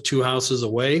lived 2 houses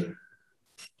away,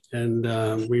 and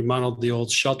remodeled the old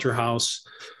shelter house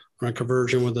on a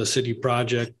conversion with a city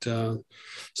project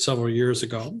several years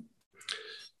ago.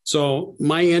 So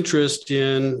my interest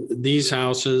in these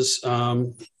houses,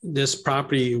 this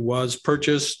property was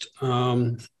purchased,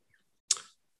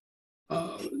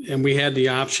 and we had the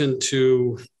option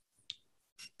to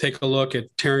take a look at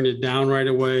tearing it down right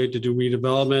away to do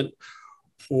redevelopment,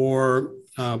 or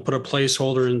put a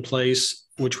placeholder in place,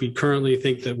 which we currently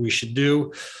think that we should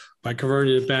do by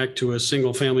converting it back to a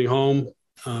single family home.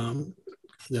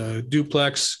 The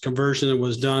duplex conversion that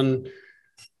was done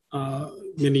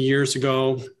many years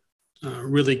ago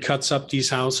really cuts up these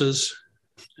houses.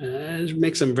 It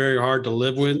makes them very hard to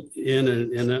live in,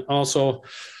 and also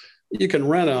you can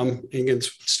rent them, you can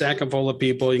stack them full of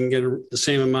people, you can get the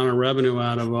same amount of revenue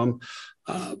out of them,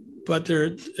 but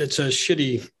it's a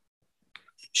shitty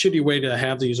way to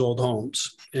have these old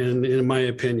homes, in my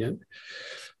opinion.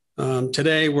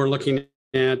 Today we're looking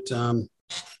at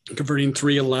converting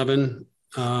 311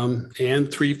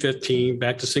 and 315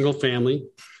 back to single family.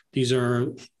 These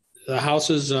are the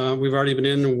houses we've already been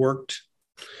in and worked,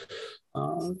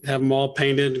 have them all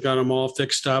painted, got them all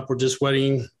fixed up. We're just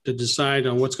waiting to decide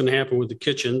on what's going to happen with the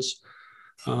kitchens.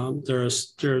 There are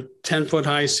 10-foot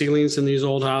high ceilings in these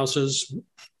old houses.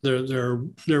 They're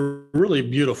really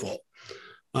beautiful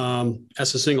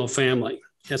as a single family.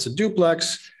 As a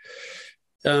duplex,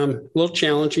 a little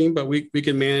challenging, but we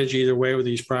can manage either way with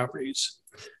these properties.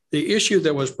 The issue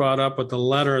that was brought up with the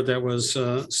letter that was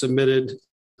submitted,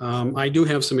 I do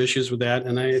have some issues with that,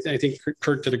 and I think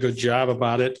Kirk did a good job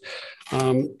about it.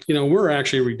 We're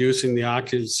actually reducing the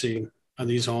occupancy of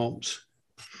these homes.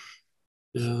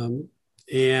 And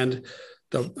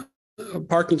the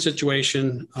parking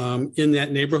situation in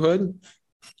that neighborhood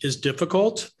is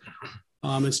difficult.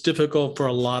 It's difficult for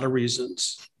a lot of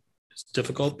reasons. It's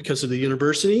difficult because of the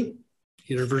university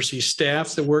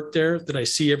staff that work there that I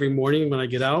see every morning when I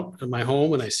get out of my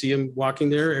home, and I see them walking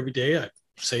there every day. I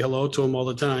say hello to them all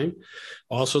the time.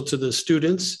 Also to the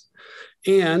students.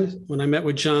 And when I met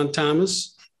with John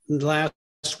Thomas last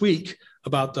week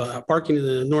about the parking in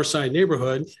the North Side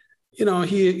neighborhood,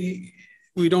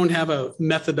 we don't have a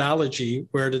methodology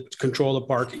where to control the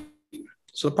parking.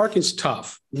 So the parking's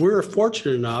tough. We're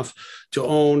fortunate enough to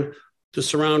own the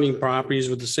surrounding properties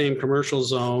with the same commercial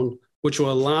zone which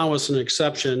will allow us an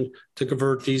exception to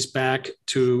convert these back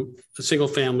to a single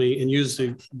family and use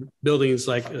the buildings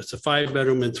like it's a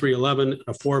 5-bedroom in 311,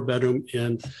 a 4-bedroom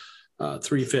in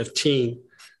 315,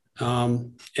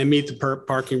 and meet the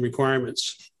parking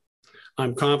requirements.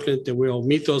 I'm confident that we'll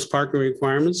meet those parking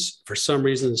requirements. For some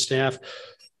reason, the staff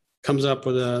comes up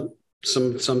with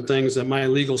some things that my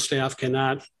legal staff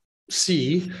cannot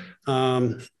see.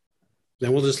 Then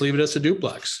we'll just leave it as a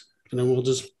duplex, and then we'll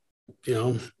just,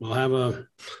 we'll have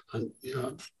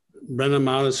rent them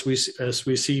out as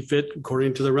we see fit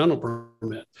according to the rental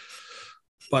permit.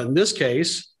 But in this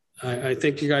case, I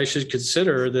think you guys should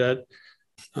consider that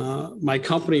my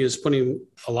company is putting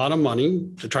a lot of money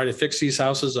to try to fix these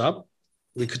houses up.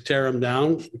 We could tear them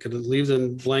down. We could leave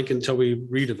them blank until we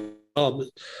redevelop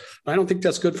it. I don't think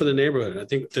that's good for the neighborhood. I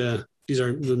think these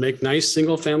make nice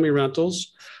single family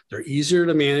rentals. They're easier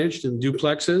to manage than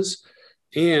duplexes,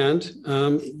 and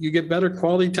you get better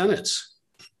quality tenants.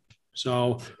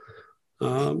 So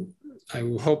I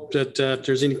hope that if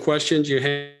there's any questions you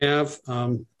have,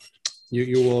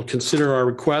 you will consider our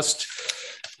request.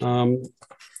 And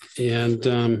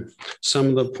some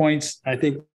of the points I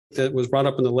think that was brought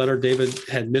up in the letter, David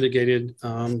had mitigated.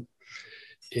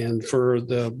 And for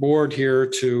the board here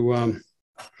to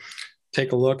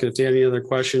take a look, if they have any other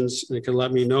questions, they can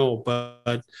let me know.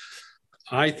 But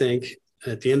I think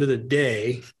at the end of the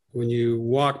day, when you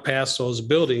walk past those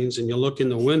buildings and you look in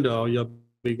the window, you'll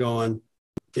be going,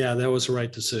 yeah, that was the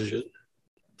right decision.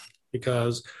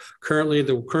 Because currently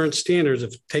the current standards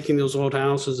of taking those old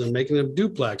houses and making them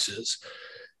duplexes,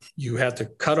 you have to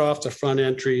cut off the front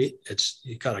entry.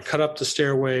 You got to cut up the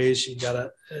stairways.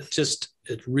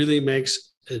 It really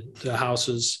makes the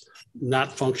houses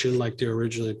not function like they're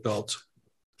originally built.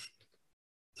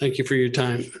 Thank you for your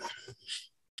time.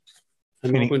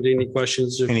 I'm open to any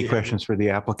questions. Any questions for the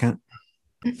applicant?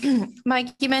 Mike,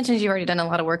 you mentioned you've already done a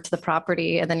lot of work to the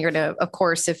property, and then you're going to, of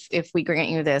course, if we grant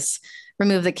you this,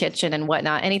 remove the kitchen and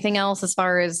whatnot. Anything else as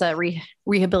far as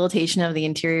rehabilitation of the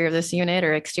interior of this unit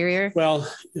or exterior? Well,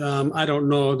 I don't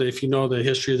know if you know the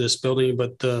history of this building,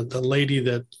 but the lady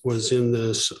that was in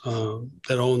this,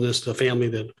 that owned this, the family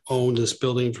that owned this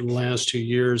building for the last 2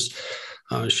 years,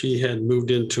 she had moved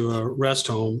into a rest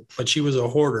home, but she was a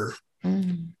hoarder.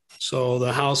 Mm. So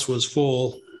the house was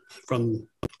full from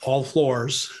all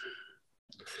floors,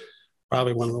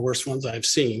 probably one of the worst ones I've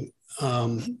seen.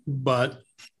 But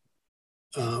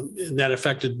that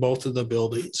affected both of the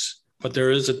buildings. But there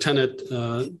is a tenant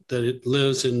that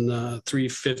lives in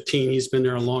 315. He's been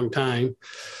there a long time.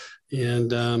 And,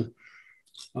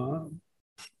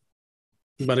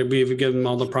 but we've given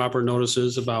all the proper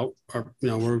notices about,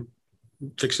 we're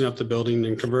fixing up the building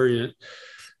and converting it.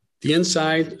 The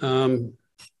inside,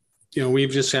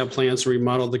 we've just had plans to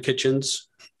remodel the kitchens.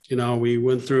 We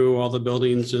went through all the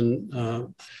buildings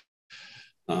and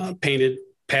painted,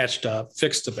 patched up,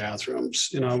 fixed the bathrooms.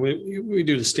 We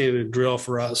do the standard drill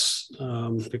for us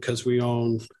because we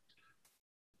own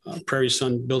Prairie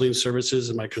Sun Building Services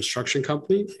and my construction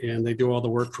company, and they do all the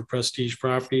work for Prestige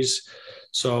Properties.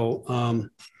 So,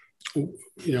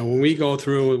 when we go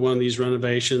through with one of these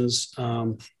renovations,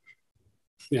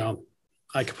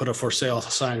 I could put a for sale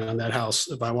sign on that house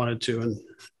if I wanted to and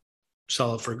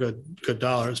sell it for good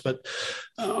dollars. But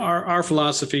our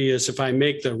philosophy is if I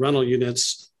make the rental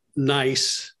units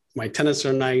nice, my tenants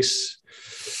are nice,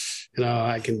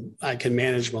 I can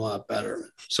manage them a lot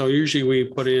better. So usually we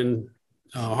put in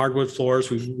hardwood floors,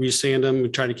 we sand them, we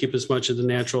try to keep as much of the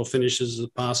natural finishes as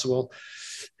possible.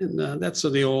 And that's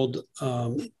the old,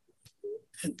 and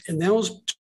those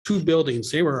 2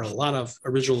 buildings, they were a lot of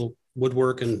original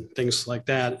woodwork and things like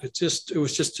that. It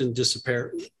was just in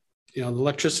disrepair. The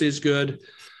electricity is good.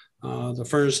 The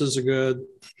furnaces are good.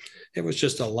 It was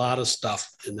just a lot of stuff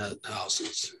in the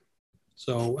houses.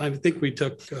 So I think we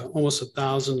took almost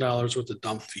 $1,000 worth of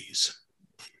dump fees.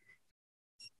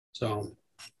 So.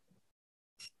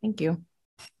 Thank you.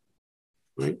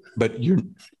 Right. But you're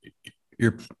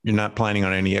not planning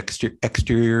on any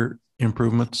exterior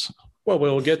improvements? Well,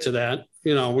 we'll get to that.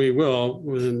 We will.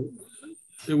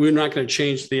 We're not going to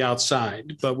change the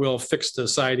outside, but we'll fix the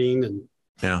siding and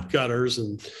gutters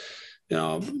and,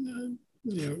 during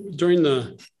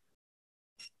the,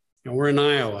 we're in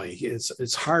Iowa.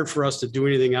 It's hard for us to do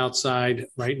anything outside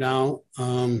right now.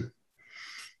 Our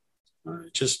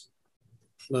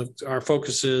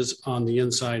focus is on the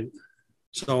inside.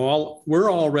 So we're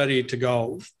all ready to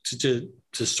go to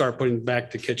start putting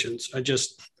back the kitchens. I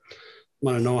just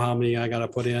want to know how many I got to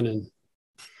put in and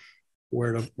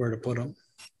where to put them.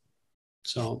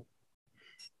 So,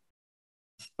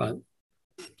 but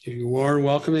you are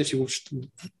welcome if you're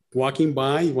walking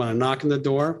by, you want to knock on the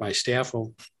door, my staff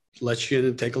will let you in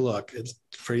and take a look. It's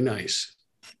pretty nice.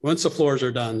 Once the floors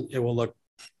are done, it will look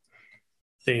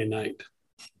day and night.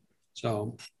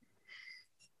 So,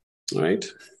 all right.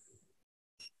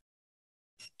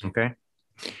 Okay.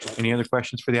 Any other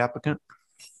questions for the applicant?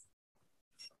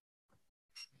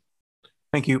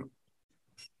 Thank you.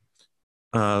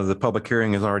 The public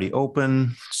hearing is already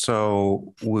open,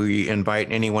 so we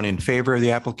invite anyone in favor of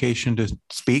the application to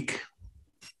speak.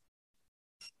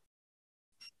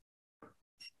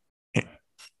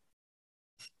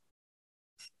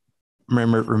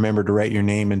 Remember to write your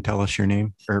name and tell us your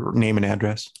name or name and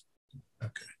address.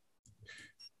 Okay.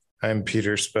 I'm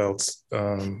Peter Speltz.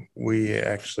 We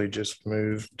actually just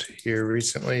moved here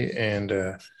recently, and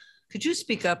could you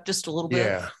speak up just a little bit?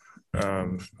 Yeah,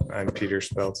 I'm Peter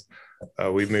Speltz.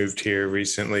 We moved here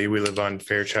recently. We live on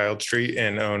Fairchild Street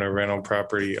and own a rental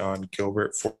property on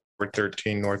Gilbert,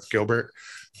 413 North Gilbert.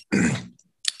 And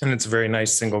it's a very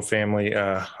nice single family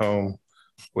home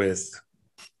with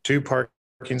 2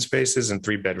 parking spaces and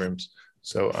 3 bedrooms.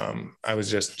 So I was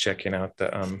just checking out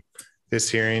the this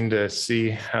hearing to see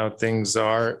how things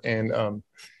are. And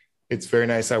it's very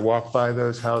nice. I walk by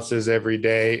those houses every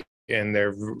day, and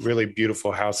they're really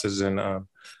beautiful houses. And I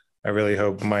really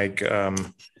hope Mike,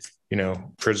 you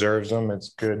know, preserves them. It's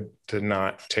good to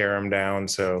not tear them down.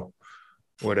 So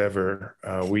whatever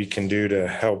we can do to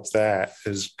help that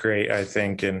is great, I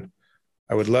think. And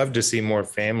I would love to see more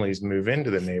families move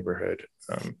into the neighborhood.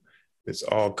 It's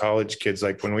all college kids.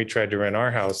 Like when we tried to rent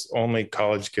our house, only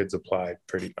college kids applied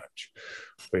pretty much,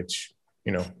 which,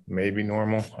 you know, may be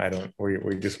normal. I don't,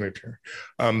 we just moved here.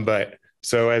 But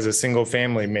so as a single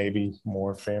family, maybe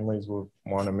more families will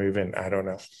want to move in. I don't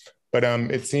know. But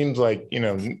it seems like, you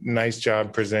know, nice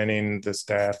job presenting the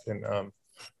staff, and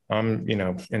I'm, you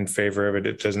know, in favor of it.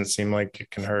 It doesn't seem like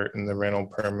it can hurt, and the rental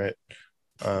permit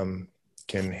can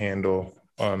handle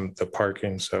the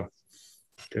parking. So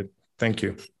good. Thank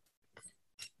you.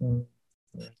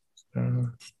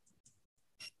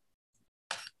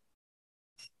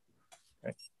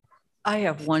 I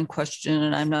have one question,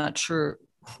 and I'm not sure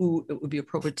who it would be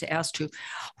appropriate to ask to.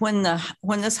 When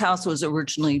this house was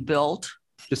originally built.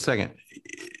 Just a second.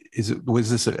 Was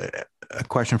this a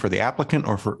question for the applicant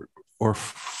or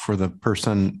for the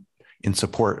person in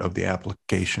support of the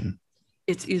application?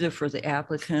 It's either for the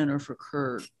applicant or for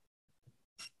Kurt.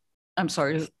 I'm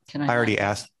sorry. Can I already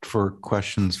asked for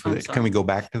questions for that. Can we go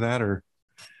back to that, or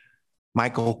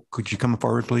Michael, could you come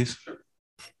forward, please?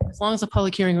 As long as the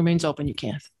public hearing remains open, you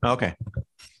can. Okay.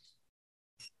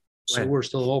 So we're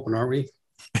still open, aren't we?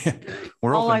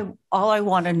 We're open. All I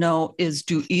want to know is,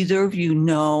 do either of you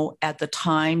know at the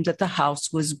time that the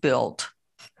house was built,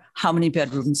 how many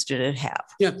bedrooms did it have?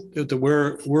 Yeah,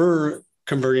 we're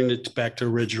converting it back to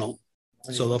original.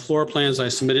 So the floor plans I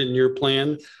submitted in your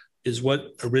plan is what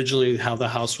originally how the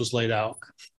house was laid out.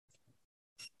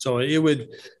 So it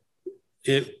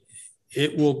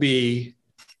will be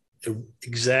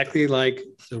exactly like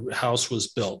the house was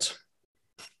built.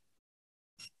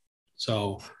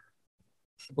 So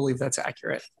I believe that's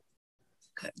accurate.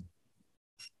 Okay.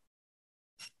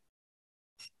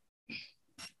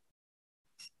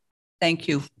 Thank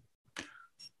you.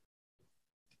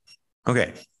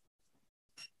 Okay.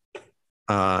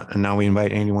 And now we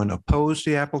invite anyone opposed to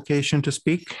the application to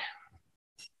speak.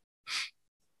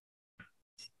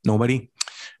 Nobody?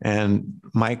 And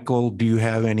Michael, do you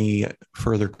have any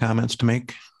further comments to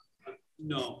make?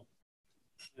 No.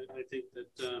 I think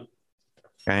that...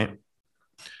 Okay.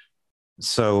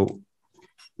 So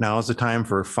now is the time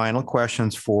for final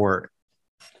questions for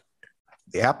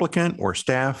the applicant or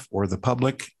staff or the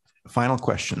public. Final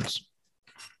questions.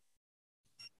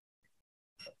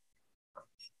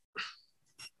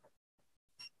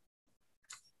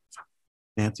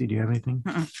 Nancy, do you have anything?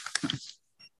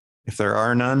 If there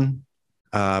are none,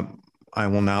 I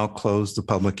will now close the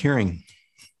public hearing.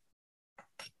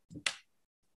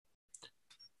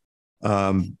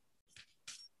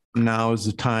 Now is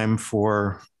the time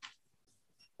for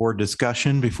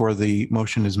discussion before the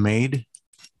motion is made.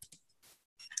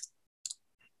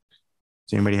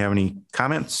 Does anybody have any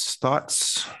comments,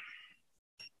 thoughts?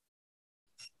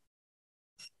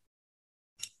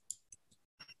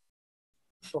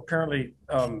 So apparently,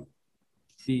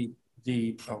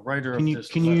 the writer Can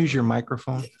you use your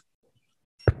microphone?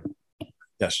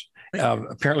 Yes.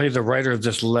 Apparently, the writer of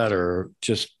this letter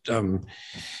just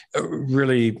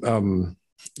really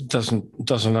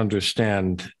doesn't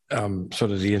understand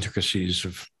sort of the intricacies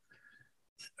of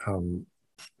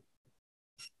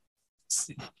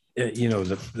you know,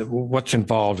 what's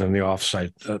involved in the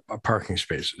offsite parking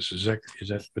spaces.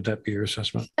 Would that be your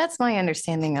assessment? That's my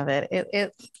understanding of it.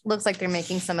 It looks like they're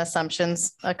making some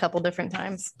assumptions a couple different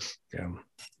times. Yeah.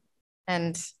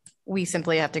 And we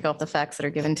simply have to go off the facts that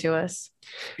are given to us.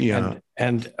 Yeah.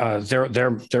 And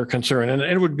their concern, and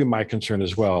it would be my concern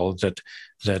as well,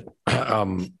 that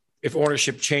if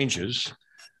ownership changes,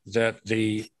 that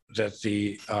the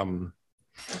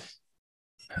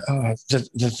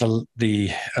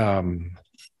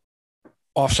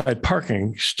offsite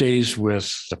parking stays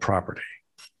with the property.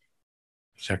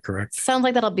 Is that correct? Sounds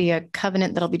like that'll be a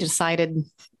covenant that'll be decided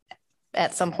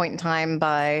at some point in time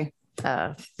by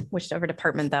whichever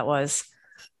department that was,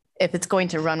 if it's going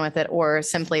to run with it, or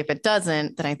simply if it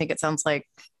doesn't, then I think it sounds like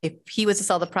if he was to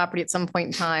sell the property at some point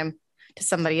in time to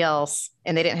somebody else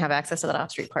and they didn't have access to that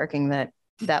off-street parking, that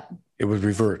it would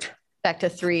revert back to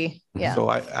 3. Yeah. So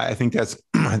I think that's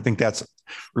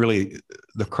really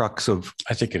the crux of,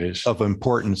 I think it is, of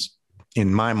importance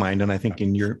in my mind, and I think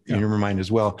in your mind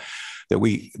as well, that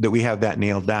we have that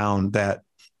nailed down, that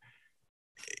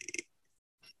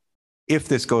if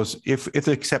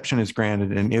the exception is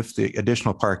granted and if the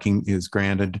additional parking is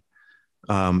granted,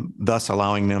 thus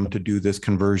allowing them to do this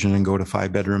conversion and go to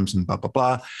 5 bedrooms and blah, blah,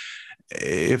 blah.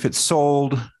 If it's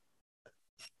sold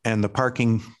and the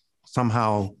parking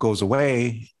somehow goes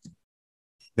away,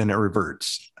 then it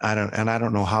reverts. I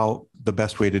don't know how the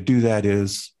best way to do that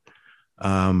is,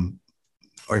 or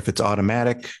if it's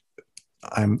automatic.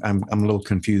 I'm a little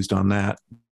confused on that,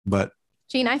 but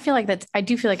Gene, I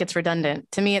do feel like it's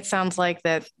redundant. To me, it sounds like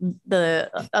that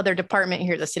the other department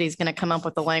here, the city, is going to come up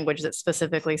with the language that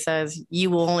specifically says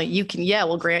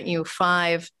we'll grant you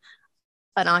 5,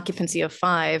 an occupancy of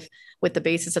 5 with the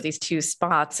basis of these 2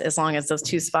 spots, as long as those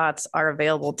 2 spots are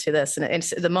available to this. And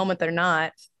it's, the moment they're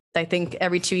not, I think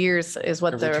every 2 years is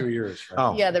what every 2 years. Right?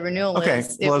 Oh, yeah, the renewal okay.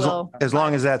 is. Well, as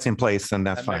long as that's in place, then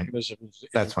that's fine.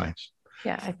 That's fine.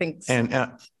 Yeah, I think so.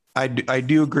 And I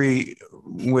do agree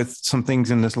with some things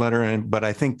in this letter, but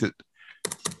I think that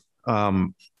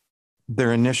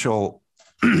their initial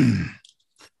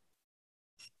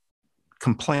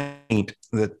complaint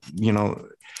that, you know,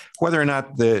 whether or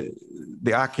not the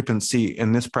occupancy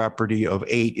in this property of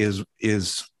 8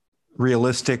 is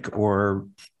realistic, or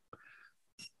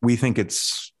we think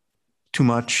it's too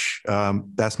much,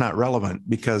 that's not relevant,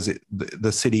 because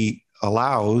the city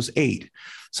allows 8.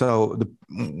 So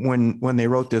when they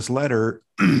wrote this letter,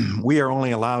 we are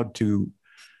only allowed to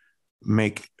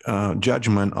make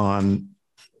judgment on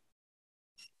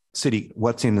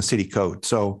what's in the city code.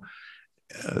 So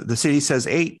the city says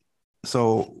 8,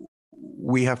 so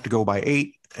we have to go by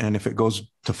 8. And if it goes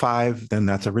to 5, then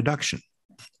that's a reduction.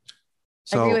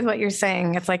 So, I agree with what you're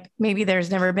saying. It's like, maybe there's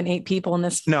never been 8 people in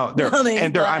this. No, building,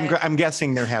 and I'm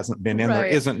guessing there hasn't been, and right. There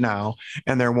isn't now,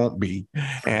 and there won't be.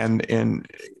 And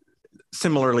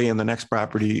similarly in the next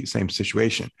property, same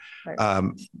situation.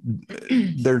 Right.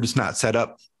 They're just not set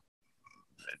up.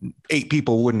 8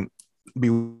 people wouldn't be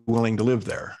willing to live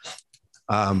there.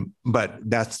 But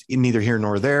that's neither here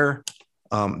nor there.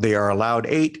 They are allowed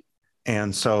 8.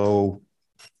 And so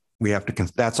we have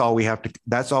to, that's all we have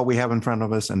in front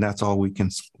of us. And that's all we can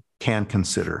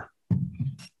consider.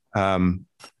 I'm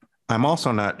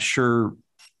also not sure,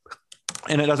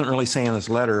 and it doesn't really say in this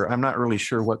letter, I'm not really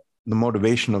sure what the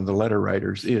motivation of the letter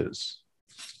writers is.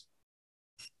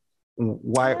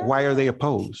 Why are they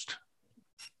opposed?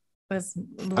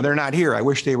 They're not here. I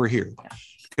wish they were here,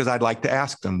 because I'd like to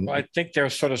ask them. Well, I think they're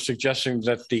sort of suggesting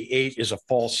that the 8 is a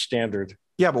false standard.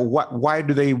 Yeah, but why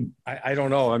do they? I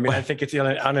don't know. I mean, I think it's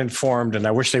uninformed, and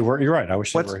I wish they were. You're right. I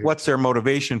wish they were here. What's their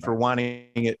motivation for wanting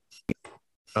it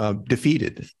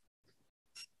defeated?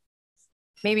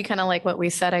 Maybe kind of like what we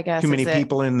said, I guess. Too many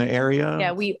people in the area?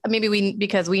 Yeah,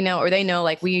 because we know, or they know,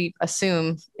 like we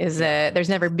assume is that there's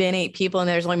never been 8 people and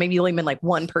there's only been like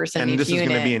 1 person. And this is going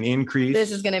to be an increase.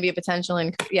 This is going to be a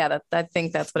potential. Yeah, I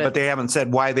think that's what. But they haven't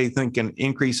said why they think an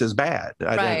increase is bad.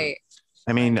 Right.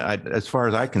 I mean, as far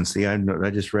as I can see, I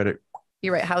just read it.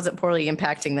 You're right. How is it poorly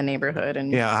impacting the neighborhood?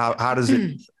 And yeah, how does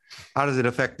it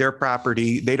affect their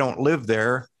property? They don't live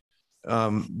there.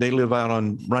 They live out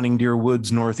on Running Deer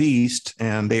Woods Northeast,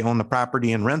 and they own the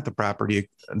property and rent the property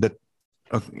at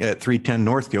 310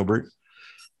 North Gilbert.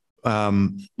 We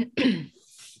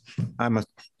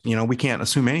can't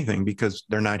assume anything because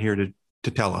they're not here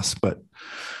to tell us. But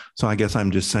so I guess I'm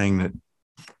just saying that.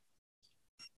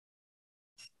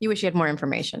 You wish you had more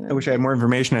information. I wish I had more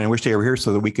information, and I wish they were here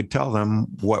so that we could tell them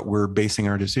what we're basing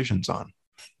our decisions on.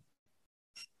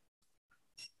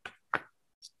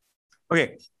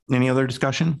 Okay. Any other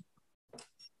discussion?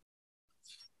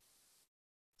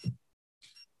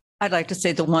 I'd like to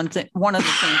say one of the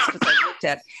things, because I looked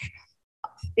at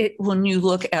it, when you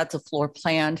look at the floor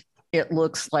plan, it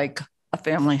looks like a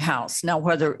family house. Now,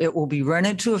 whether it will be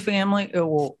rented to a family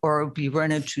or be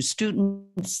rented to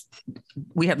students,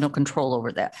 we have no control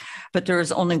over that. But there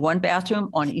is only one bathroom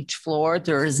on each floor.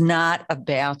 There is not a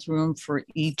bathroom for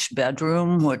each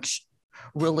bedroom, which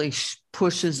really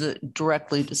pushes it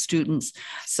directly to students.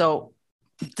 So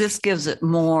this gives it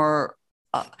more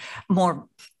an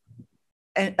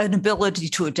ability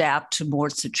to adapt to more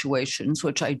situations,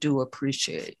 which I do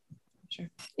appreciate. Sure.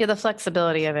 Yeah, the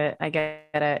flexibility of it, I get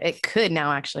it. It could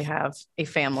now actually have a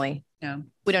family. Yeah.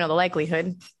 We don't know the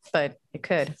likelihood, but it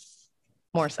could,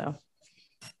 more so.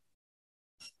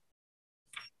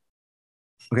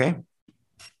 Okay.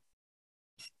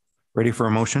 Ready for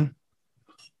a motion?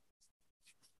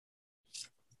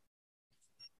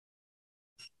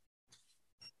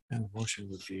 And the motion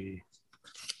would be.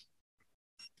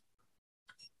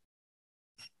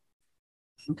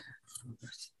 Okay.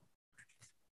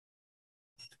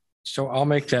 So I'll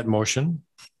make that motion.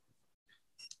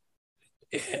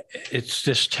 It's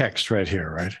this text right here,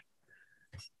 right?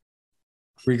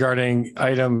 Regarding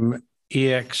item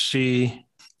EXC.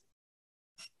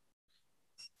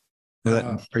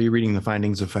 Are you reading the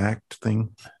findings of fact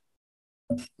thing?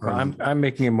 I'm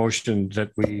making a motion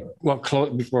that we'll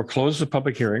close the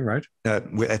public hearing, right?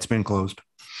 It's been closed.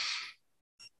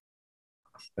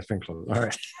 It's been closed. All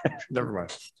right. Never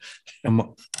mind.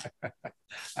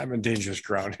 I'm in dangerous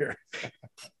ground here.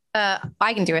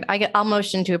 I can do it. I'll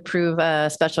motion to approve a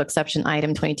special exception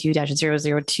item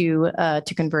 22-002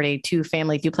 to convert a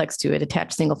two-family duplex to a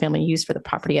detached single-family use for the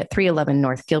property at 311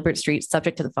 North Gilbert Street,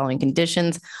 subject to the following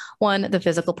conditions. 1, the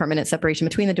physical permanent separation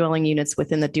between the dwelling units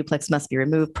within the duplex must be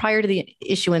removed prior to the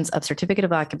issuance of certificate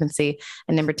of occupancy.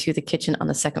 And number 2, the kitchen on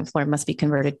the second floor must be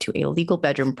converted to a legal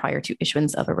bedroom prior to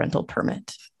issuance of a rental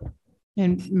permit.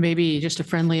 And maybe just a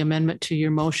friendly amendment to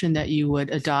your motion that you would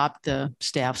adopt the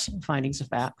staff's findings of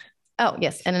fact. Oh,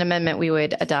 yes. And an amendment, we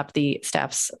would adopt the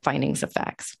staff's findings of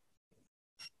facts.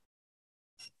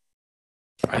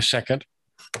 I second.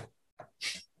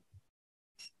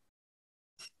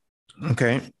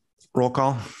 Okay. Roll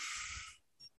call.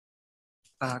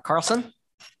 Carlson?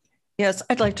 Yes,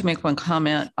 I'd like to make one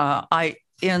comment. Wait,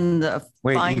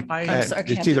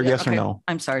 it's either yes or no.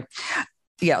 I'm sorry.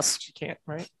 Yes. She can't,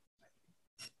 right?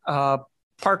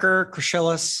 Parker,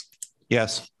 Crescilis,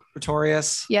 Yes.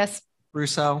 Pretorius, Yes.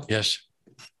 Russo. Yes.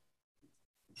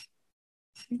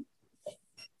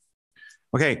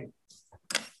 Okay.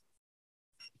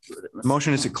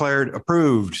 Motion is declared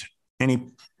approved.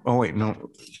 Oh, wait, no.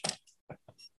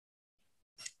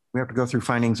 We have to go through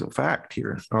findings of fact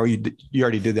here. Oh, you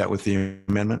already did that with the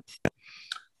amendment.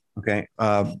 Okay.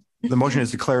 The motion is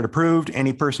declared approved.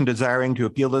 Any person desiring to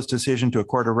appeal this decision to a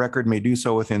court of record may do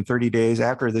so within 30 days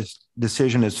after this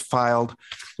decision is filed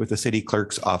with the city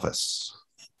clerk's office.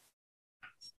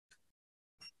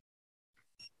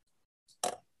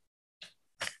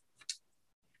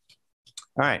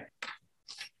 All right.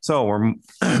 So we're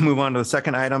move on to the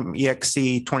second item,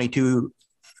 EXC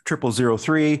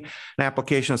 22-0003, an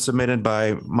application submitted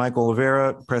by Michael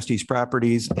Oliveira, Prestige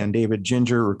Properties, and David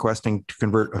Ginger requesting to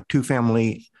convert a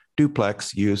two-family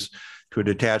duplex use to a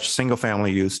detached single-family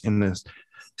use in the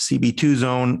CB2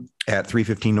 zone at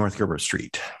 315 North Gilbert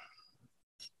Street.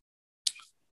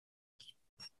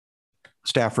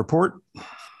 Staff report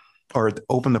or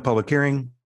open the public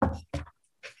hearing.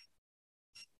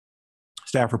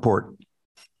 Staff report.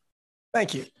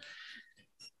 Thank you.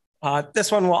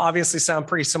 This one will obviously sound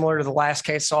pretty similar to the last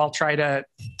case, so I'll try to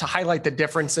highlight the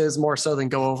differences more so than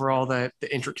go over all the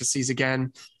intricacies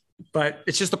again. But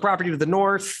it's just the property to the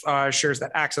north, shares that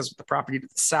access with the property to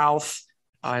the south,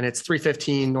 and it's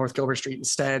 315 North Gilbert Street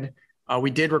instead.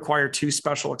 We did require 2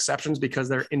 special exceptions because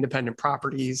they're independent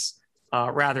properties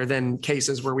rather than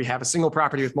cases where we have a single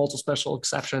property with multiple special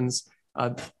exceptions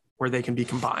where they can be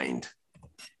combined.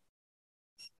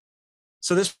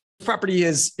 So this property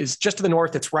is just to the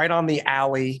north. It's right on the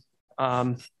alley.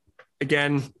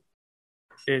 Again,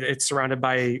 it's surrounded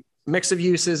by a mix of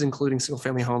uses, including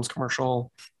single-family homes,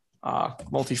 commercial,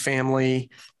 multifamily,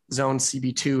 zone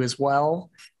CB2 as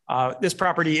well. This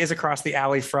property is across the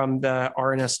alley from the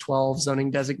RNS 12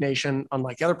 zoning designation,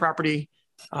 unlike the other property,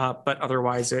 but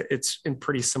otherwise it's in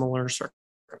pretty similar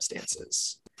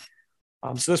circumstances.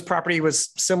 So this property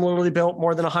was similarly built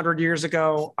more than 100 years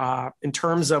ago. In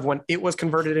terms of when it was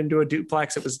converted into a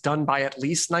duplex, it was done by at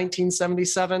least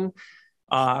 1977,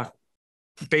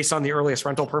 based on the earliest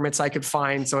rental permits I could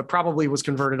find. So it probably was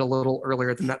converted a little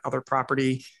earlier than that other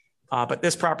property. But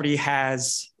this property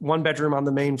has one bedroom on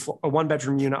the main floor, a one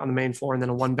bedroom unit on the main floor, and then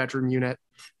a one bedroom unit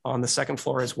on the second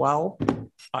floor as well.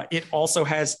 It also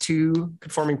has 2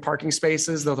 conforming parking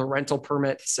spaces, though the rental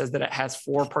permit says that it has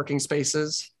 4 parking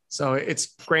spaces. So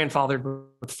it's grandfathered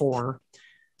with 4.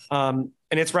 And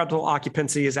its rental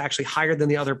occupancy is actually higher than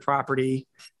the other property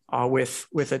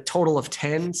with a total of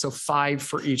 10, so 5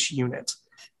 for each unit.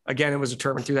 Again, it was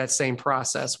determined through that same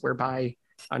process whereby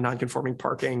non-conforming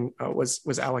parking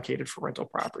was allocated for rental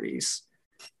properties.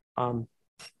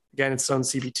 Again, it's zone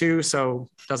CB2, so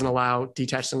doesn't allow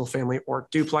detached single family or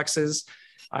duplexes.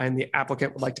 And the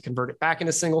applicant would like to convert it back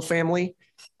into single family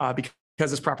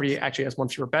because this property actually has 1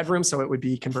 fewer bedroom. So it would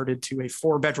be converted to a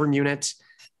 4-bedroom unit,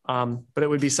 but it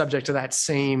would be subject to that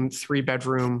same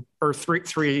 3-bedroom or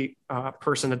three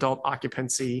person adult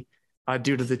occupancy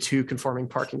due to the 2 conforming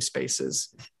parking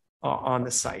spaces on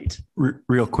the site.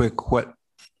 Real quick,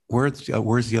 where's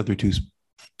the other 2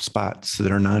 spots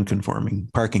that are non-conforming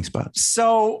parking spots?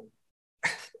 So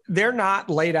they're not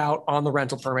laid out on the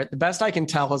rental permit. The best I can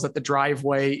tell is that the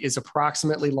driveway is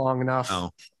approximately long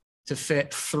enough to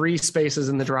fit 3 spaces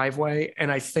in the driveway.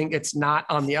 And I think it's not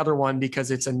on the other one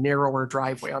because it's a narrower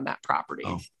driveway on that property.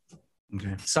 Oh,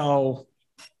 okay. So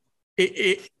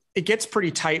it gets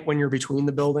pretty tight when you're between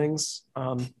the buildings.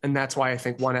 And that's why I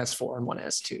think one has 4 and one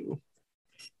has 2.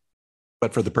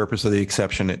 But for the purpose of the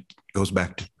exception, it goes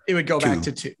back to it would go back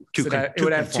to 2. It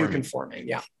would have 2 conforming.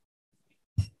 Yeah.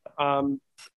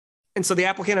 And so the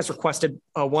applicant has requested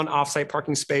 1 offsite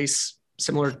parking space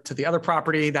similar to the other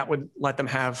property that would let them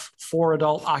have 4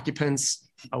 adult occupants,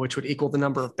 which would equal the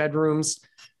number of bedrooms.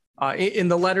 In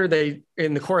the letter,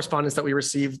 in the correspondence that we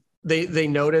received, they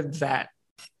noted that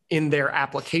in their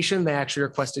application, they actually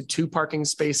requested 2 parking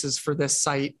spaces for this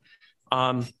site.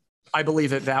 I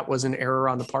believe that was an error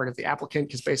on the part of the applicant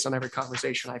because based on every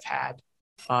conversation I've had,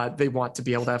 they want to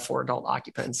be able to have 4 adult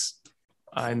occupants.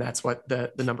 And that's what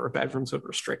the number of bedrooms would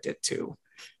restrict it to.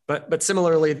 But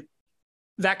similarly,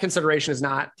 that consideration is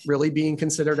not really being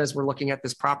considered as we're looking at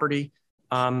this property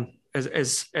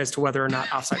as to whether or not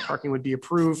offsite parking would be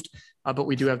approved. But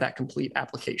we do have that complete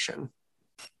application.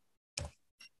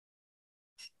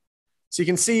 So you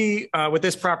can see with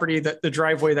this property that the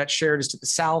driveway that's shared is to the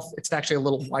south. It's actually a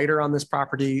little wider on this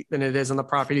property than it is on the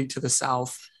property to the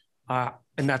south. And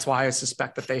that's why I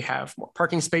suspect that they have more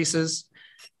parking spaces.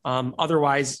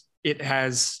 Otherwise,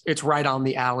 it's right on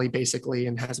the alley basically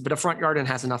and has a bit of front yard and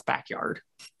has enough backyard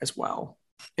as well,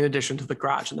 in addition to the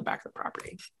garage in the back of the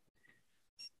property.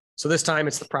 So this time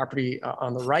it's the property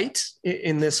on the right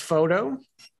in this photo.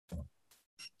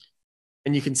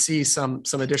 And you can see some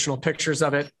additional pictures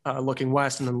of it looking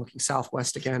west and then looking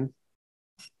southwest again.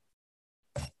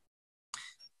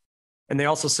 And they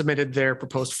also submitted their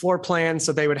proposed floor plan.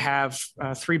 So they would have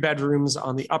 3 bedrooms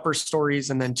on the upper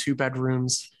stories and then 2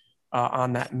 bedrooms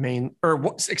on that main,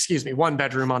 or excuse me, 1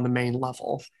 bedroom on the main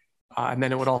level. And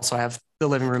then it would also have the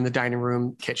living room, the dining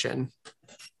room, kitchen.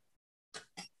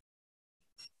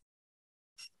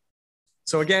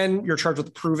 So again, you're charged with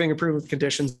approving with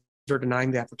conditions or denying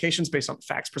the applications based on the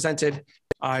facts presented.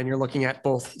 And you're looking at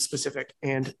both specific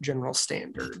and general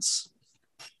standards.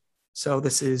 So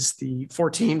this is the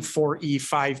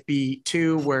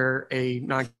 14-4E5B2, where a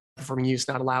non-conforming use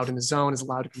not allowed in the zone is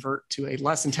allowed to convert to a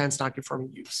less intense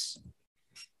non-conforming use.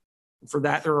 For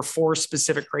that, there are 4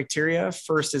 specific criteria.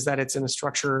 First is that it's in a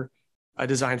structure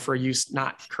designed for a use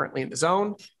not currently in the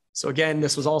zone. So again,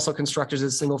 this was also constructed as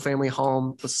a single family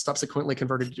home, was subsequently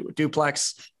converted to a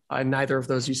duplex, and neither of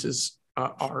those uses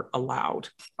are allowed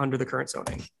under the current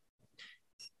zoning.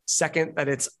 Second, that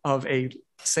it's of a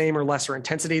same or lesser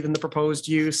intensity than the proposed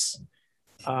use.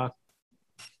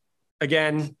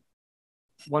 Again,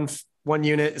 one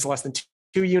unit is less than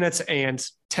 2 units and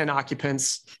 10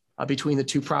 occupants between the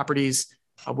 2 properties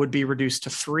would be reduced to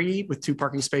 3 with 2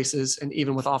 parking spaces, and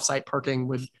even with offsite parking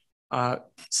would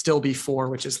still be 4,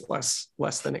 which is less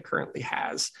than it currently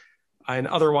has. And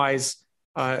otherwise,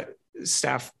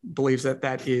 staff believes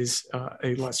that is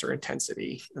a lesser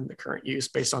intensity than the current use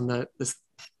based on the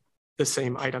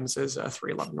same items as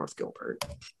 311 North Gilbert.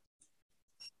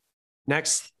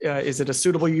 Next, is it a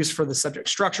suitable use for the subject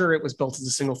structure? It was built as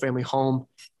a single family home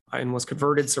and was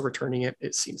converted, so returning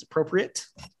it seems appropriate.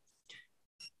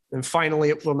 And finally,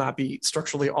 it will not be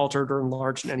structurally altered or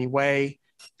enlarged in any way.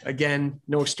 Again,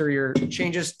 no exterior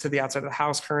changes to the outside of the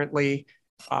house currently,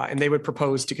 and they would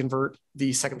propose to convert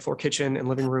the second floor kitchen and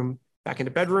living room back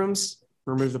into bedrooms,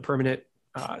 remove the permanent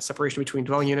separation between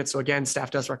dwelling units. So again,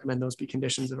 staff does recommend those be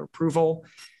conditions of approval.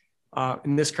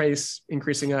 In this case,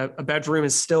 increasing a bedroom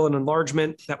is still an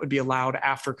enlargement that would be allowed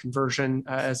after conversion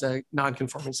as a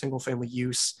non-conforming single family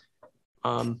use.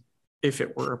 if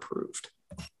it were approved.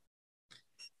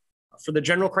 For the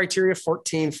general criteria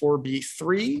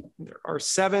 14.4B3, there are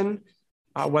 7,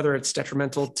 whether it's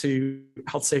detrimental to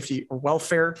health, safety, or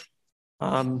welfare.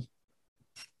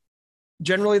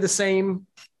 Generally the same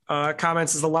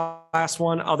comments as the last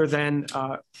one, other than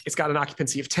it's got an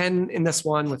occupancy of 10 in this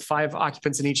one with 5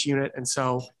 occupants in each unit. And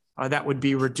so that would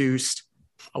be reduced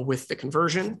with the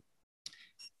conversion.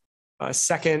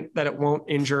 Second, that it won't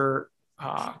injure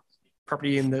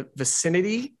property in the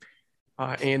vicinity.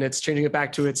 And it's changing it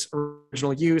back to its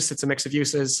original use. It's a mix of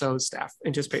uses, so staff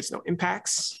anticipates no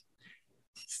impacts.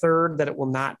 Third, that it will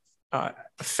not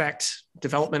affect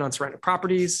development on surrounding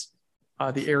properties.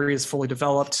 The area is fully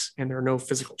developed and there are no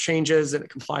physical changes, and it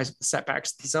complies with the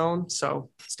setbacks of the zone, so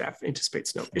staff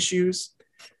anticipates no issues.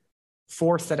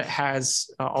 Fourth, that it has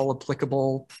all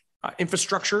applicable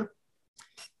infrastructure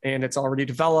and it's already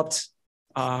developed.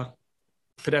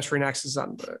 Pedestrian access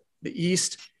on the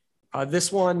east.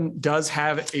 This one does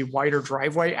have a wider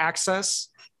driveway access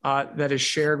that is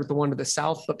shared with the one to the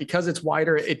south, but because it's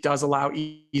wider, it does allow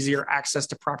easier access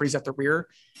to properties at the rear.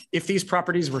 If these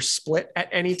properties were split at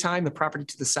any time, the property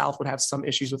to the south would have some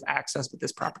issues with access, but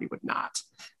this property would not.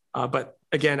 But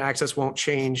again, access won't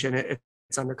change, and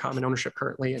it's under common ownership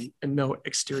currently, and no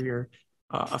exterior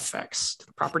effects to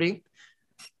the property.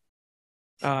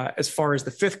 As far as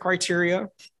the 5th criteria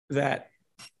that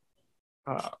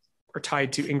are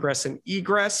tied to ingress and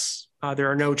egress, there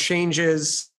are no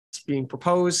changes being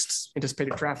proposed.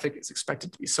 Anticipated traffic is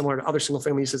expected to be similar to other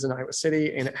single-family uses in Iowa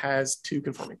City, and it has 2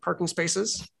 conforming parking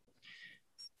spaces.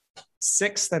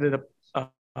 6, that it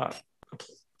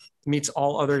meets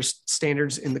all other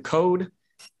standards in the code,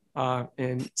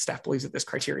 and staff believes that this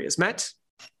criteria is met.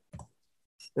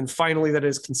 And finally, that it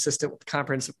is consistent with the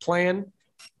comprehensive plan.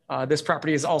 This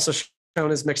property is also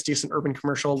shown as mixed use and urban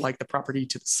commercial, like the property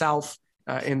to the south.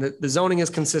 And the zoning is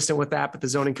consistent with that, but the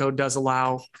zoning code does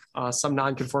allow some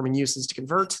non-conforming uses to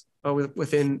convert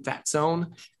within that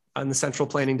zone. And the central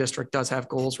planning district does have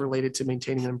goals related to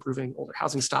maintaining and improving older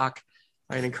housing stock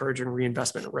and encouraging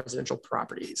reinvestment in residential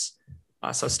properties.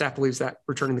 So staff believes that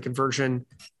returning the conversion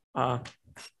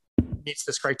meets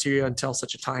this criteria until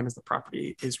such a time as the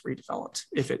property is redeveloped,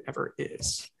 if it ever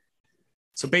is.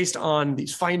 So based on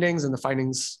these findings and the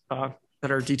findings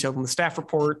that are detailed in the staff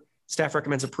report, staff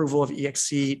recommends approval of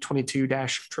EXC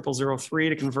 22-0003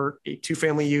 to convert a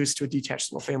 2-family use to a detached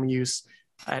single-family use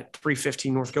at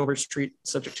 315 North Gilbert Street,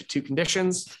 subject to 2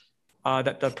 conditions: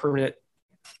 that the permanent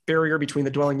barrier between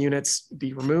the dwelling units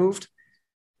be removed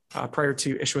prior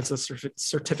to issuance of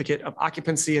certificate of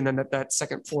occupancy, and then that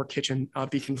second floor kitchen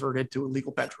be converted to a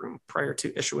legal bedroom prior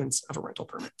to issuance of a rental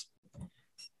permit.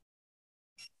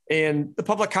 And the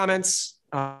public comments,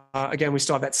 again, we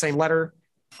still have that same letter.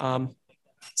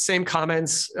 Same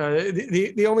comments.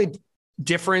 The only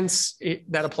difference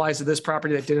that applies to this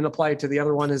property that didn't apply to the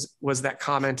other one was that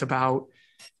comment about,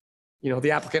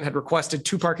 the applicant had requested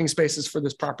 2 parking spaces for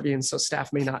this property, and so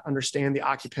staff may not understand the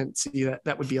occupancy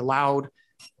that would be allowed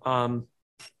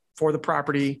for the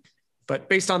property. But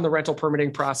based on the rental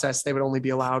permitting process, they would only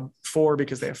be allowed 4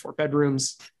 because they have 4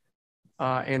 bedrooms.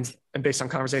 And based on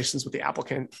conversations with the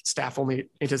applicant, staff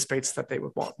only anticipates that they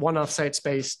would want 1 offsite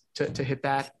space to hit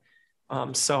that.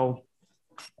 So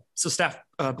staff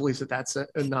believes that that's a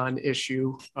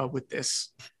non-issue with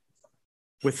this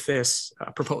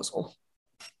proposal.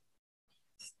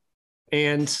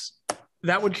 And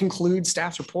that would conclude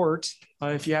staff's report.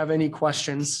 If you have any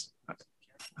questions,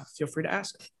 feel free to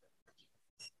ask.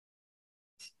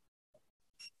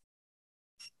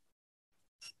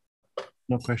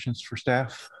 No questions for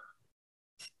staff?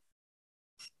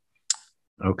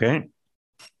 Okay.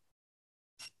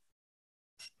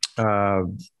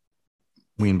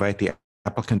 We invite the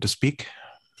applicant to speak.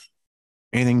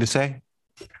 Anything to say?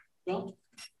 Well,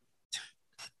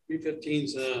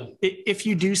 315's if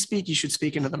you do speak, you should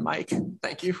speak into the mic.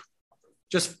 Thank you.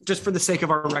 Just for the sake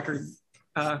of our record,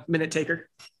 minute taker.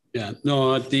 Yeah,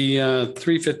 no, the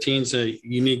 315's a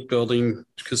unique building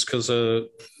because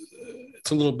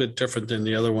it's a little bit different than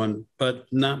the other one, but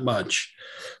not much.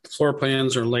 The floor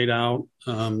plans are laid out.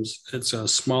 It's a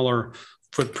smaller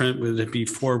footprint, would it be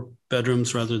 4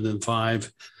 bedrooms rather than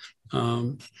 5?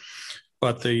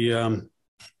 But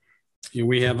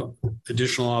we have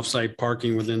additional offsite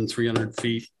parking within 300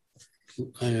 feet.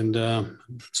 And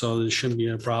so there shouldn't be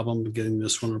a problem getting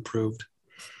this one approved.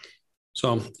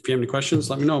 So if you have any questions,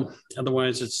 let me know.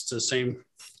 Otherwise, it's the same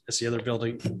as the other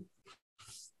building.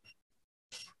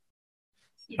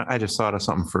 I just thought of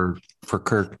something for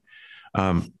Kirk.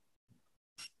 I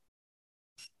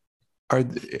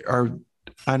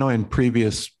know in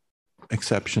previous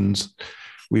exceptions,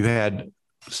 we've had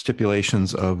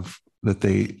stipulations of that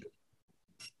they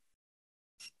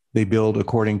build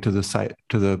according to the site,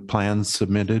 to the plans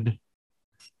submitted?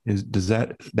 Does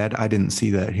that I didn't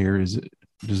see that here.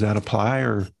 Does that apply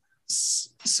or?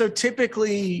 So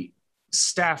typically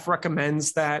staff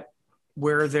recommends that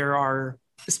where there are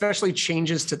especially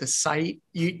changes to the site,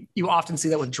 you often see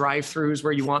that with drive-throughs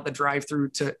where you want the drive-through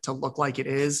to look like it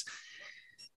is.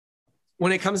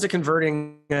 When it comes to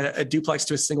converting a duplex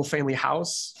to a single family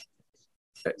house,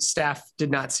 staff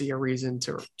did not see a reason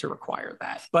to require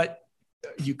that, but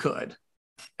you could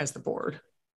as the board.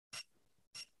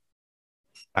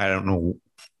 I don't know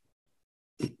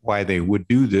why they would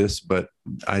do this, but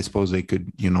I suppose they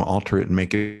could, alter it and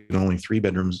make it only 3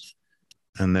 bedrooms.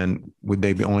 And then would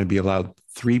they only be allowed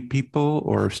 3 people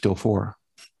or still 4?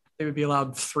 They would be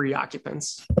allowed 3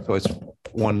 occupants. So it's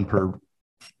 1 per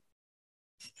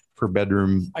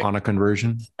bedroom on a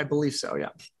conversion? I believe so, yeah.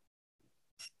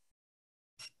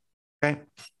 Okay.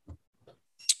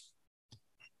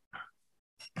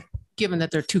 Given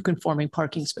that they're 2 conforming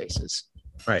parking spaces.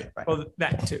 Right. Well,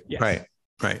 that too, yes.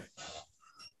 Right.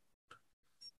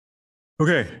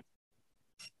 Okay.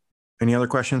 Any other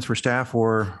questions for staff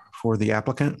or for the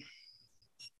applicant?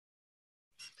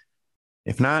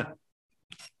 If not,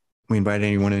 we invite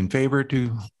anyone in favor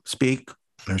to speak.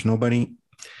 There's nobody.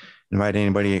 Invite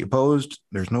anybody opposed.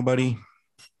 There's nobody.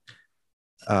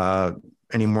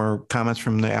 Any more comments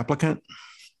from the applicant?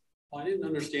 I didn't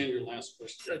understand your last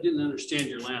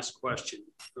question.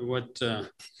 What?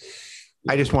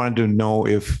 I just wanted to know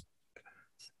if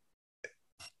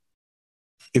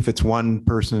it's 1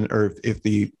 person or if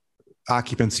the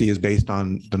occupancy is based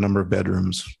on the number of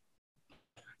bedrooms.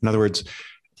 In other words,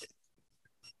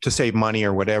 to save money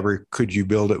or whatever, could you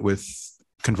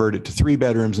convert it to 3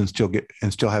 bedrooms and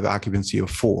still have occupancy of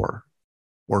 4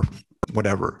 or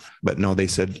whatever? But no, they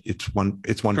said it's one.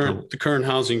 The current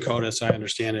housing code, as I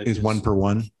understand it, is 1 per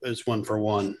 1. Is 1 for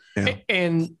 1. Yeah.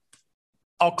 And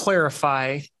I'll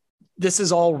clarify. This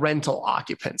is all rental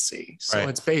occupancy. So right.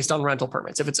 It's based on rental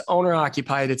permits. If it's owner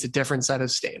occupied, it's a different set of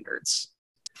standards.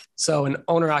 So an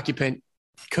owner occupant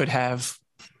could have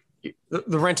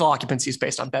the rental occupancy is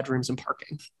based on bedrooms and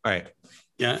parking. Right.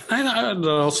 Yeah. I'd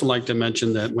also like to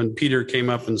mention that when Peter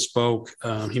came up and spoke,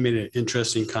 he made an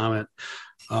interesting comment.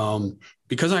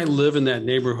 Because I live in that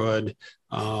neighborhood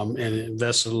and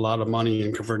invested a lot of money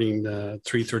in converting the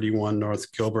 331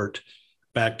 North Gilbert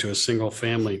back to a single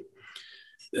family.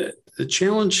 The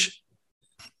challenge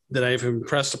that I've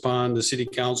impressed upon the city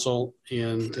council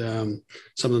and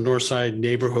some of the north side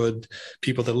neighborhood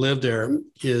people that live there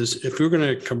is if we're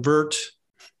going to convert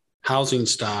housing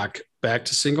stock back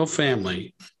to single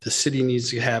family, the city needs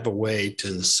to have a way to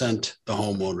incent the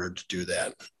homeowner to do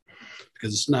that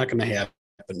because it's not going to happen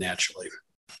naturally.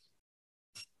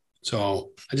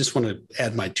 So I just want to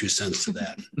add my 2 cents to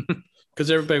that because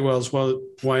everybody was, well,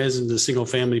 why isn't the single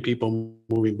family people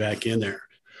moving back in there?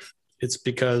 It's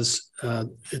because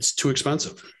it's too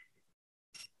expensive.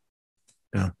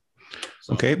 Yeah.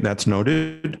 Okay, that's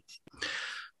noted.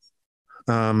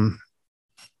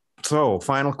 So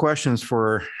final questions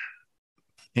for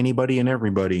anybody and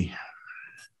everybody.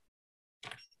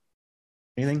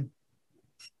 Anything?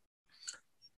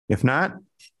 If not,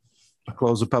 I'll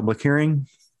close the public hearing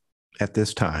at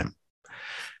this time.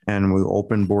 And we'll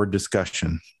open board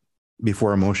discussion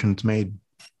before a motion's made.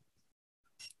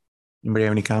 Anybody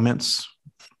have any comments?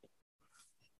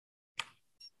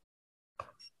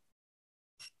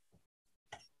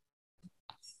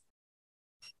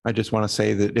 I just want to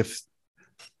say that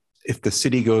if the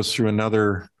city goes through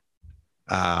another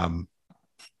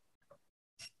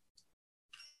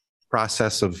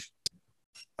process of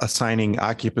assigning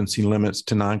occupancy limits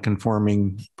to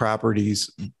non-conforming properties,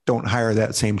 don't hire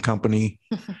that same company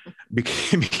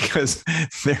because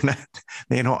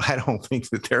I don't think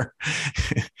that they're,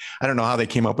 I don't know how they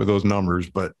came up with those numbers,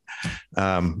 but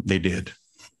they did.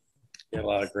 A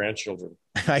lot of grandchildren.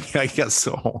 I guess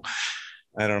so.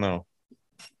 I don't know.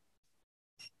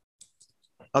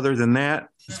 Other than that,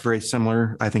 it's very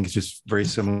similar. I think it's just very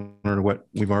similar to what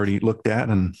we've already looked at.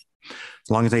 And as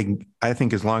long as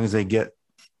they get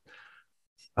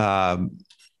the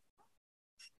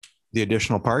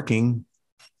additional parking,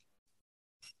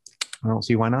 I don't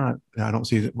see why not. I don't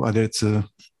see whether it's an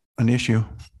issue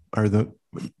or the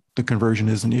conversion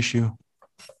is an issue.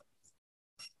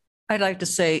 I'd like to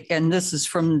say, and this is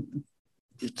from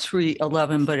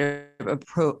 311, but it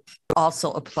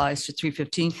also applies to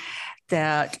 315,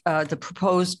 that the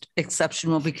proposed exception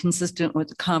will be consistent with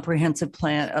the comprehensive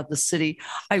plan of the city.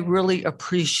 I really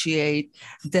appreciate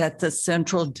that the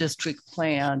central district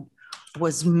plan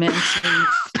was mentioned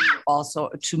also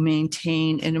to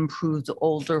maintain and improve the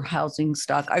older housing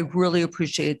stock. I really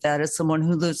appreciate that as someone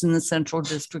who lives in the Central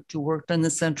District, who worked in the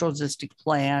Central District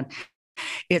plan.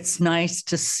 It's nice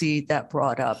to see that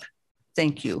brought up.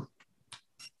 Thank you.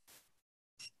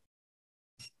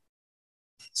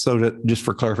 So that, just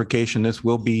for clarification, this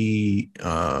will be,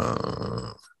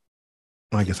 I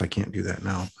guess I can't do that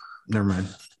now. Never mind.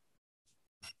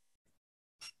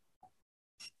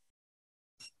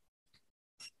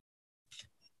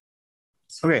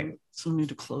 Okay. So we need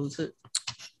to close it.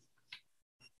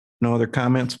 No other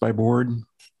comments by board.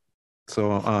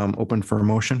 So open for a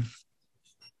motion.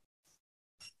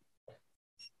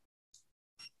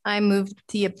 I move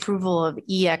the approval of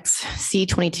EXC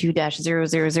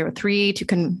 22-0003 to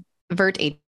convert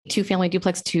a two-family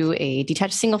duplex to a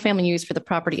detached single-family use for the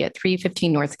property at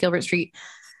 315 North Gilbert Street.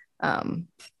 Should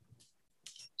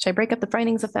I break up the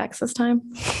findings of facts this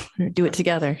time or do it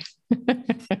together?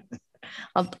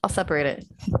 I'll separate it.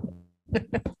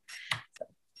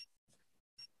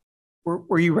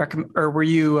 Were you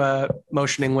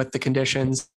motioning with the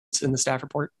conditions in the staff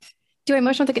report? Do I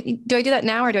motion with do I do that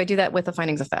now or do I do that with the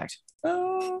findings of fact? I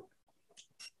don't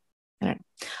know.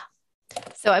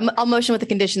 So I'll motion with the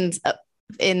conditions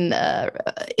in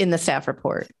the staff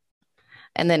report.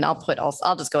 And then I'll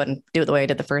just go ahead and do it the way I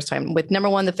did the first time. With number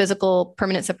one, the physical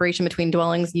permanent separation between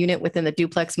dwellings unit within the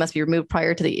duplex must be removed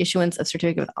prior to the issuance of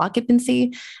certificate of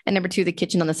occupancy. And number two, the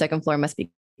kitchen on the second floor must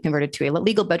be converted to a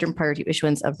legal bedroom prior to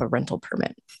issuance of a rental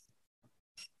permit.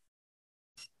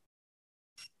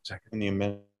 Second, the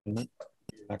amendment. You're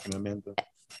not going to amend the,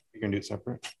 you're going to do it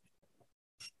separate?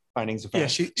 Findings of fact? Yeah,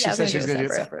 she said she was going to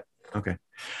do it separate. Okay.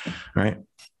 All right.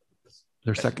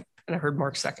 There's second. And I heard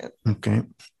Mark second. Okay.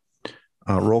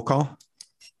 Roll call.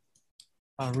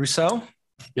 Rousseau.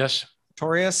 Yes.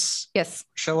 Pretorius. Yes.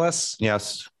 Schillis.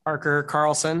 Yes. Parker.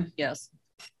 Carlson. Yes.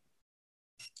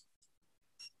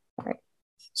 All right.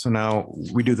 So now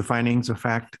we do the findings of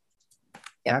fact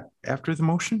after the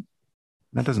motion?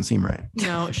 That doesn't seem right.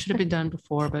 No, it should have been done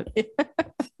before, but. Do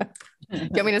you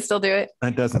want me to still do it?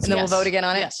 That doesn't And then we'll vote again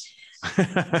on it? Yes.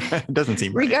 It doesn't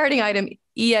seem right. Regarding item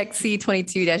EXC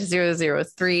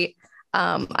 22-003,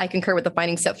 I concur with the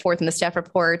findings set forth in the staff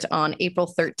report on April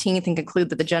 13th and conclude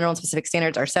that the general and specific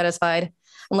standards are satisfied.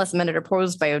 Unless amended or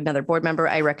proposed by another board member,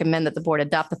 I recommend that the board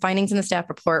adopt the findings in the staff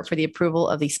report for the approval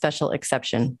of the special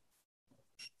exception.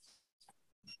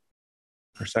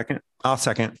 For a second? I'll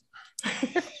second.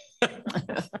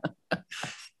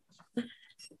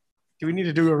 Do we need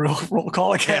to do a roll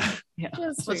call again? Yeah.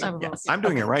 Yes, let's have a vote. I'm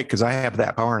doing it right because I have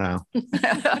that power now.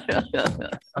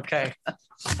 Okay.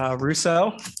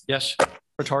 Rousseau. Yes.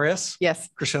 Pretorius. Yes.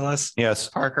 Schillis. Yes.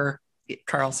 Parker.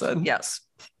 Carlson. Yes.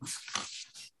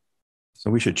 So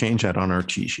we should change that on our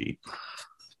cheat sheet.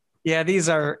 Yeah, these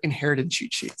are inherited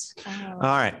cheat sheets. All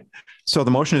right. So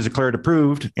the motion is declared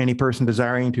approved. Any person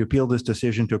desiring to appeal this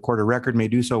decision to a court of record may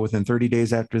do so within 30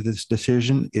 days after this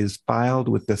decision is filed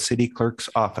with the city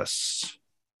clerk's office.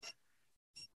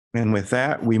 And with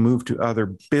that, we move to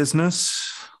other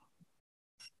business.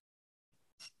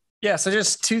 Yeah, so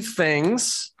just two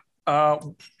things.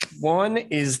 One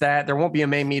is that there won't be a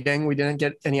May meeting. We didn't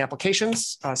get any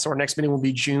applications. So our next meeting will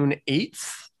be June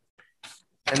 8th.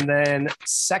 And then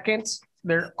second,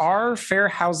 there are fair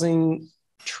housing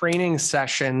training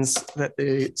sessions that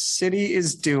the city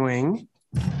is doing.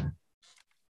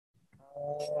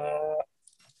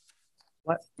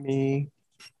 I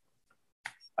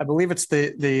believe it's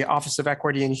the Office of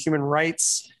Equity and Human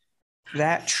Rights.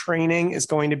 That training is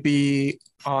going to be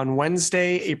on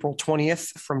Wednesday, April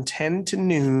 20th from 10 to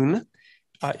noon.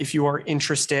 If you are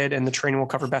interested, and the training will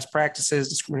cover best practices,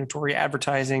 discriminatory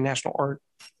advertising, national art,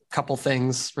 a couple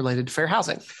things related to fair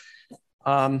housing.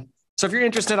 So if you're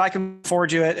interested, I can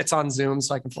forward you it. It's on Zoom,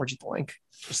 so I can forward you the link.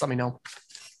 Just let me know. I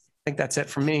think that's it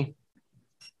from me.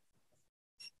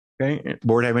 Okay.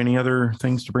 Board have any other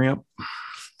things to bring up?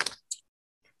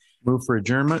 Move for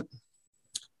adjournment.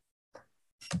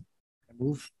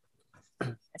 Move.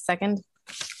 A second.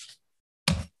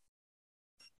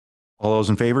 All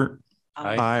those in favor?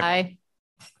 Aye. Aye.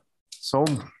 So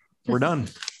we're done.